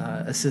the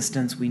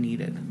assistance we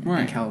needed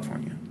in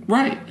California.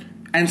 Right.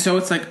 And so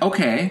it's like,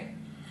 okay,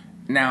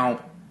 now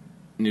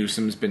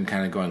Newsom's been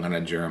kind of going on a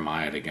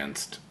Jeremiah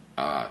against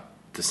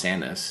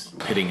DeSantis,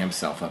 pitting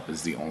himself up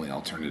as the only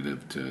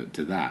alternative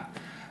to that.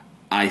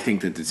 I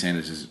think that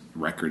DeSantis'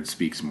 record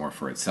speaks more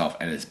for itself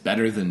and is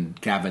better than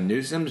Gavin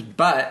Newsom's,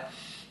 but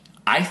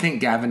I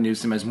think Gavin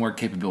Newsom has more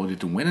capability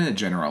to win in a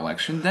general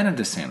election than a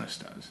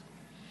DeSantis does.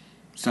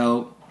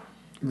 So,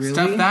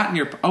 stuff that in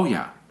your... Oh,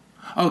 yeah.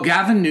 Oh,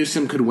 Gavin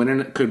Newsom could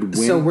win.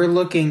 So we're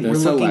looking at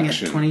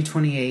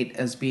 2028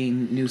 as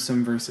being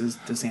Newsom versus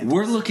DeSantis.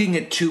 We're looking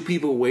at two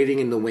people waiting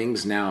in the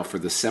wings now for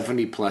the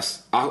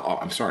 70-plus...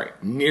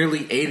 nearly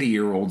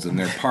 80-year-olds in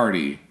their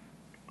party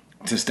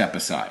to step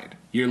aside.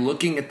 You're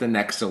looking at the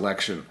next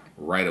election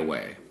right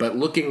away, but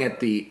looking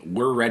at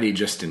we're ready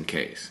just in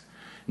case.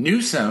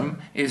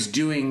 Newsom is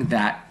doing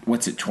that,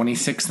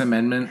 26th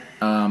Amendment,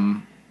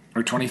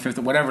 or 25th,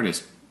 whatever it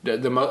is.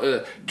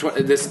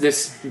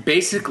 This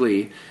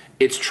basically,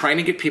 it's trying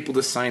to get people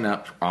to sign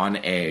up on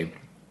a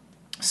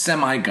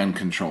semi-gun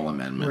control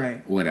amendment,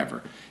 right?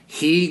 Whatever.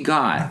 He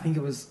got... I think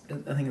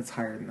it's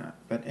higher than that.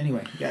 But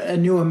anyway, a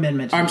new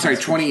amendment. I'm sorry,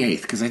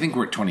 28th, because I think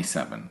we're at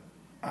 27.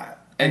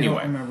 Anyway, I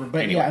don't remember,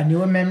 but a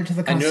new amendment to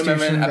the Constitution. A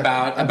new amendment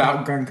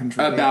about gun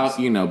control.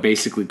 About,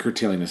 basically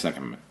curtailing the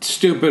Second Amendment.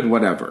 Stupid,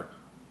 whatever.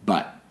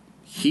 But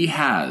he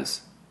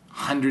has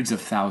hundreds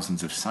of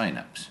thousands of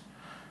signups.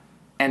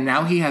 And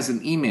now he has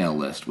an email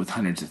list with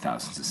hundreds of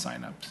thousands of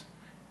signups.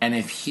 And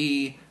if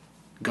he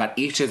got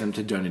each of them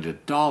to donate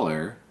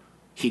 $1,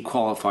 he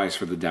qualifies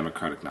for the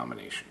Democratic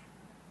nomination.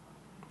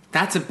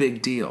 That's a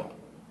big deal.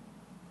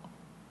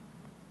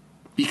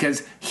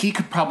 Because he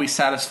could probably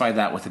satisfy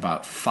that with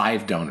about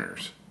 5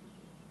 donors.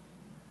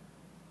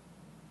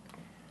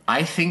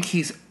 I think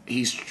he's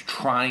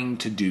trying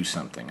to do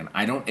something, and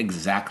I don't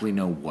exactly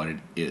know what it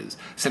is.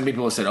 Some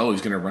people have said,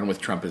 he's going to run with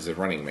Trump as a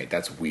running mate.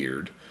 That's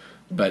weird.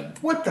 But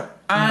what the...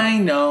 I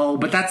know,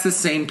 but that's the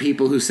same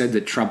people who said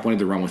that Trump wanted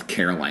to run with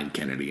Caroline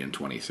Kennedy in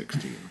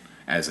 2016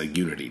 as a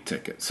unity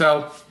ticket.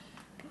 So,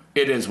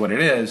 it is what it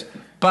is.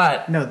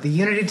 But no, the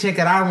unity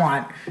ticket I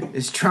want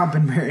is Trump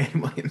and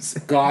Marianne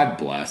Williamson. God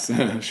bless.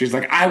 She's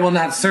like, I will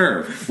not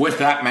serve with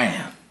that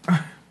man.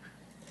 And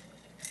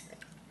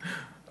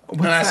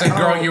I said,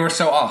 girl, you were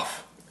so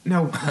off.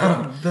 No,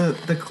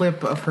 the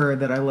clip of her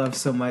that I love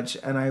so much,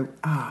 and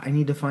I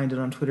need to find it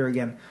on Twitter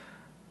again.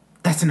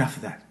 That's enough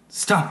of that.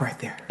 Stop right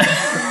there.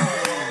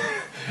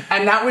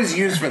 And that was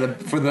used for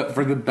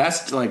the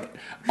best,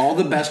 all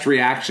the best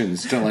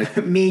reactions to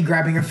me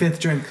grabbing a 5th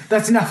drink.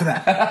 That's enough of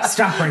that.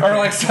 Stop right there.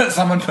 Or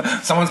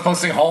someone's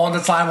posting hole in the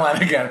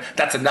timeline again.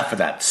 That's enough of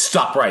that.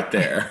 Stop right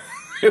there.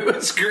 It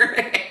was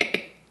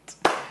great.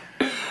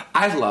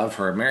 I love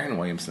her. Marianne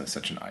Williamson is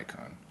such an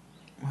icon.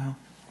 Well,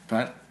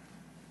 but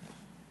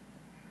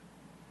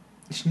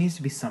she needs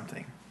to be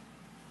something.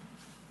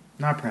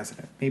 Not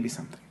president. Maybe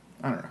something.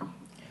 I don't know.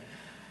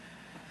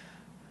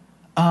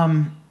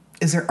 Are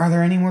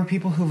there any more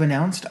people who've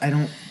announced? I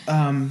don't.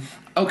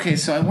 Okay,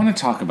 so I want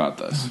to talk about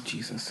this. Oh,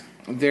 Jesus.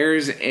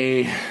 There's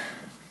a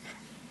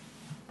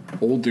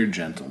older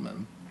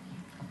gentleman.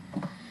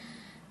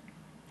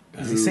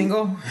 Is he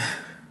single?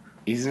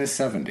 He's in his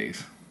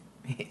 70s.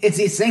 Is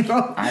he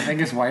single? I think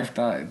his wife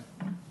died.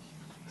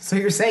 So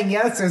you're saying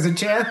yes, there's a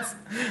chance?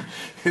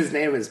 His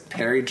name is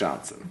Perry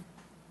Johnson.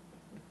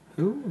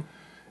 Who?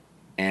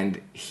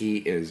 And he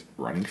is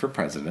running for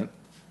president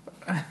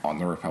on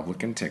the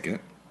Republican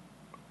ticket.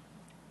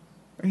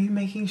 Are you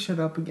making shit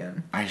up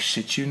again? I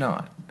shit you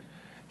not.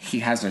 He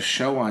has a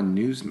show on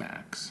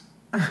Newsmax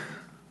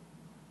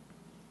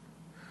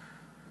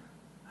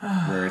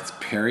where it's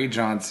Perry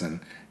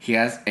Johnson. He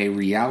has a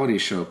reality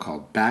show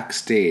called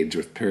Backstage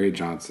with Perry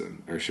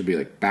Johnson. Or it should be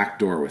like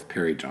Backdoor with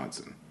Perry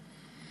Johnson.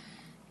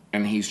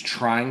 And he's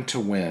trying to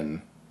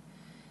win.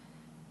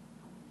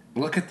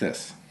 Look at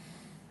this.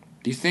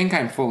 Do you think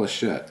I'm full of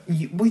shit?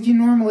 You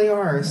normally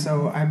are,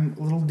 so I'm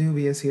a little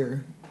dubious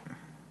here.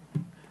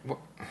 What?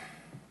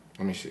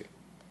 Let me see.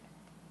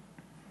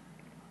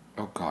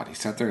 Oh, God. He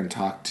sat there and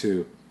talked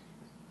to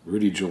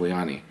Rudy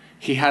Giuliani.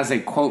 He has a,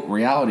 quote,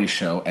 reality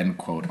show, end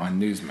quote, on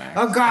Newsmax.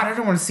 Oh, God, I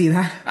don't want to see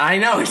that. I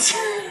know.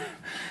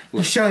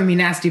 You're showing me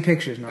nasty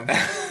pictures now.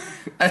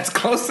 That's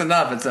close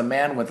enough. It's a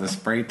man with a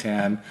spray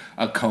tan,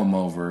 a comb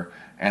over,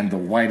 and the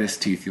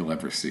whitest teeth you'll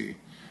ever see.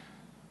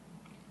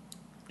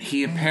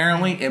 He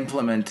apparently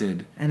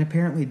implemented... And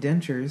apparently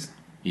dentures.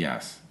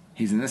 Yes.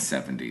 He's in the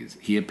 70s.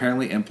 He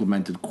apparently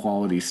implemented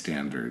quality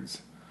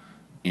standards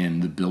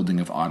in the building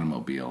of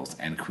automobiles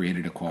and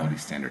created a quality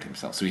standard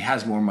himself. So he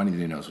has more money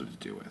than he knows what to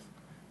do with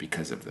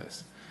because of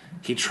this.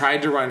 He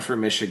tried to run for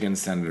Michigan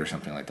Senate or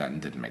something like that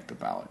and didn't make the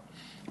ballot.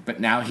 But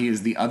now he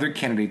is the other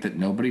candidate that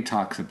nobody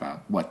talks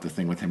about. What, the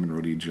thing with him and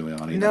Rudy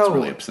Giuliani? No. That's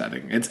really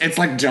upsetting. It's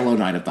like Jell-O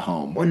night at the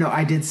home. Well, no,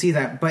 I did see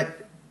that.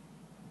 But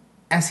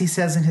as he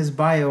says in his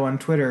bio on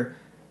Twitter,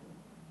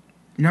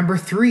 number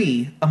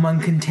 3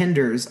 among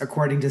contenders,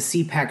 according to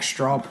CPAC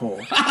straw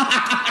poll.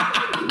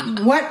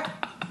 What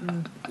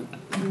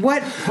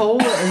poll?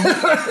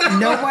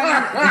 No one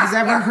has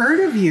ever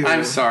heard of you.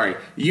 I'm sorry.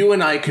 You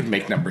and I could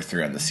make number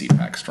 3 on the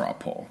CPAC straw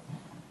poll.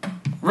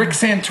 Rick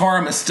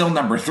Santorum is still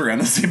number 3 on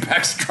the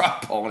CPAC straw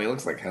poll, and he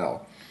looks like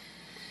hell.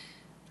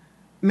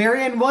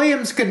 Marianne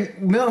Williamson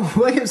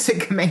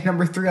could make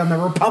number 3 on the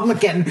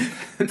Republican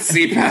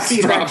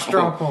CPAC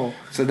straw poll.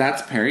 So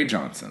that's Perry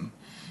Johnson.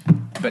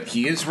 But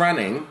he is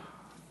running.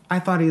 I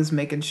thought he was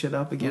making shit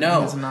up again.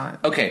 No. He's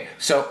not. Okay,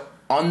 so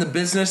on the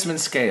businessman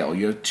scale,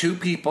 you have 2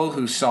 people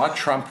who saw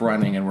Trump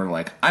running and were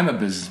like, I'm a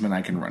businessman,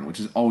 I can run,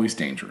 which is always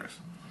dangerous.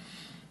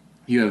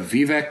 You have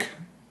Vivek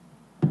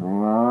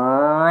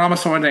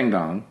Ramaswamy Ding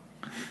Dong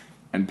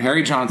and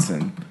Perry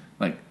Johnson.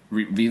 Like,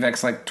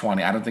 Vivek's like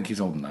 20. I don't think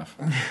he's old enough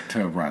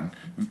to run.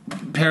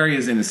 Perry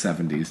is in his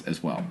 70s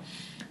as well.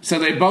 So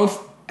they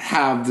both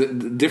have the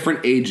different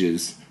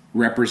ages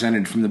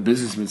represented from the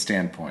businessman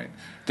standpoint.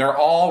 They're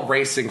all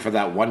racing for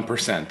that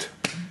 1%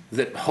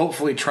 that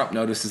hopefully Trump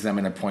notices them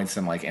and appoints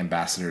them like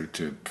ambassador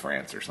to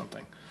France or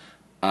something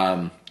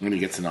when he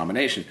gets a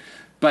nomination.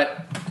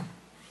 But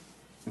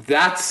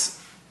this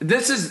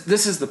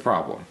is the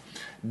problem.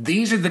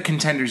 These are the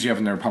contenders you have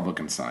on the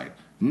Republican side,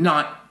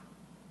 not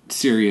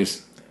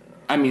serious.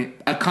 I mean,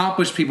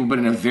 accomplished people, but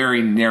in a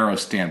very narrow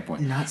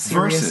standpoint. Not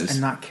serious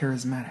and not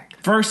charismatic.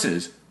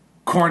 Versus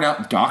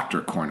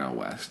Dr. Cornel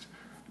West,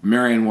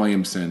 Marianne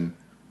Williamson,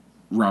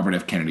 Robert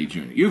F. Kennedy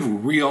Jr. You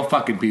have real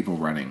fucking people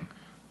running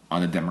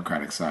on the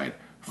Democratic side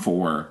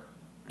for,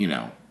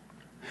 the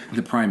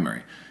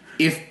primary.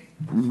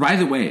 By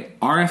the way,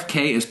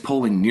 RFK is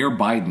polling near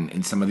Biden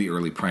in some of the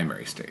early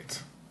primary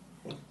states.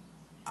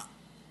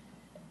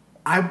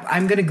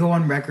 I'm going to go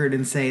on record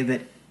and say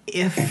that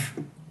if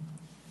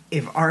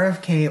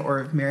RFK or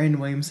if Marianne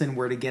Williamson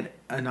were to get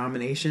a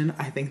nomination,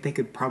 I think they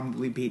could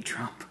probably beat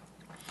Trump.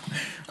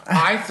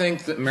 I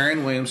think that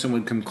Marianne Williamson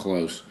would come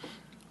close.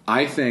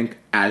 I think,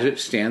 as it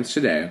stands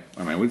today,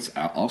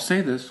 I'll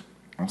say this.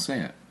 I'll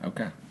say it.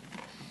 Okay.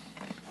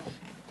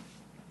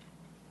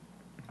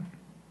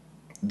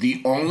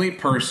 The only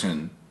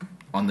person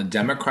on the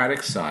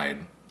Democratic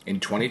side in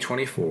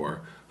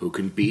 2024 who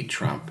can beat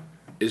Trump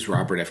is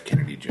Robert F.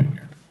 Kennedy Jr.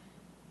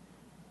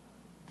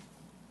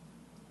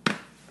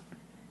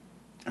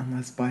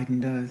 Unless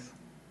Biden does.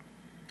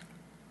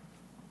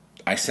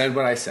 I said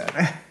what I said.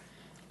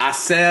 I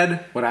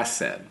said what I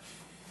said.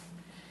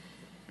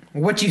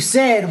 What you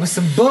said was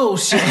some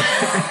bullshit.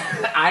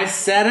 I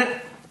said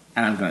it,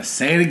 and I'm going to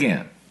say it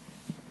again.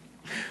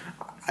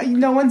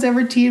 No one's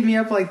ever teed me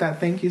up like that.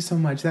 Thank you so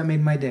much. That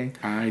made my day.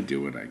 I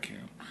do what I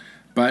can.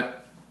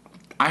 But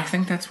I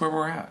think that's where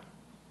we're at.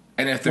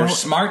 And if they're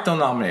smart, they'll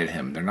nominate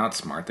him. They're not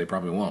smart, they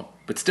probably won't.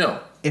 But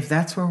still. If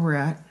that's where we're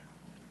at,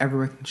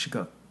 everyone should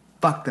go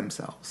fuck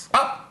themselves.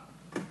 Oh!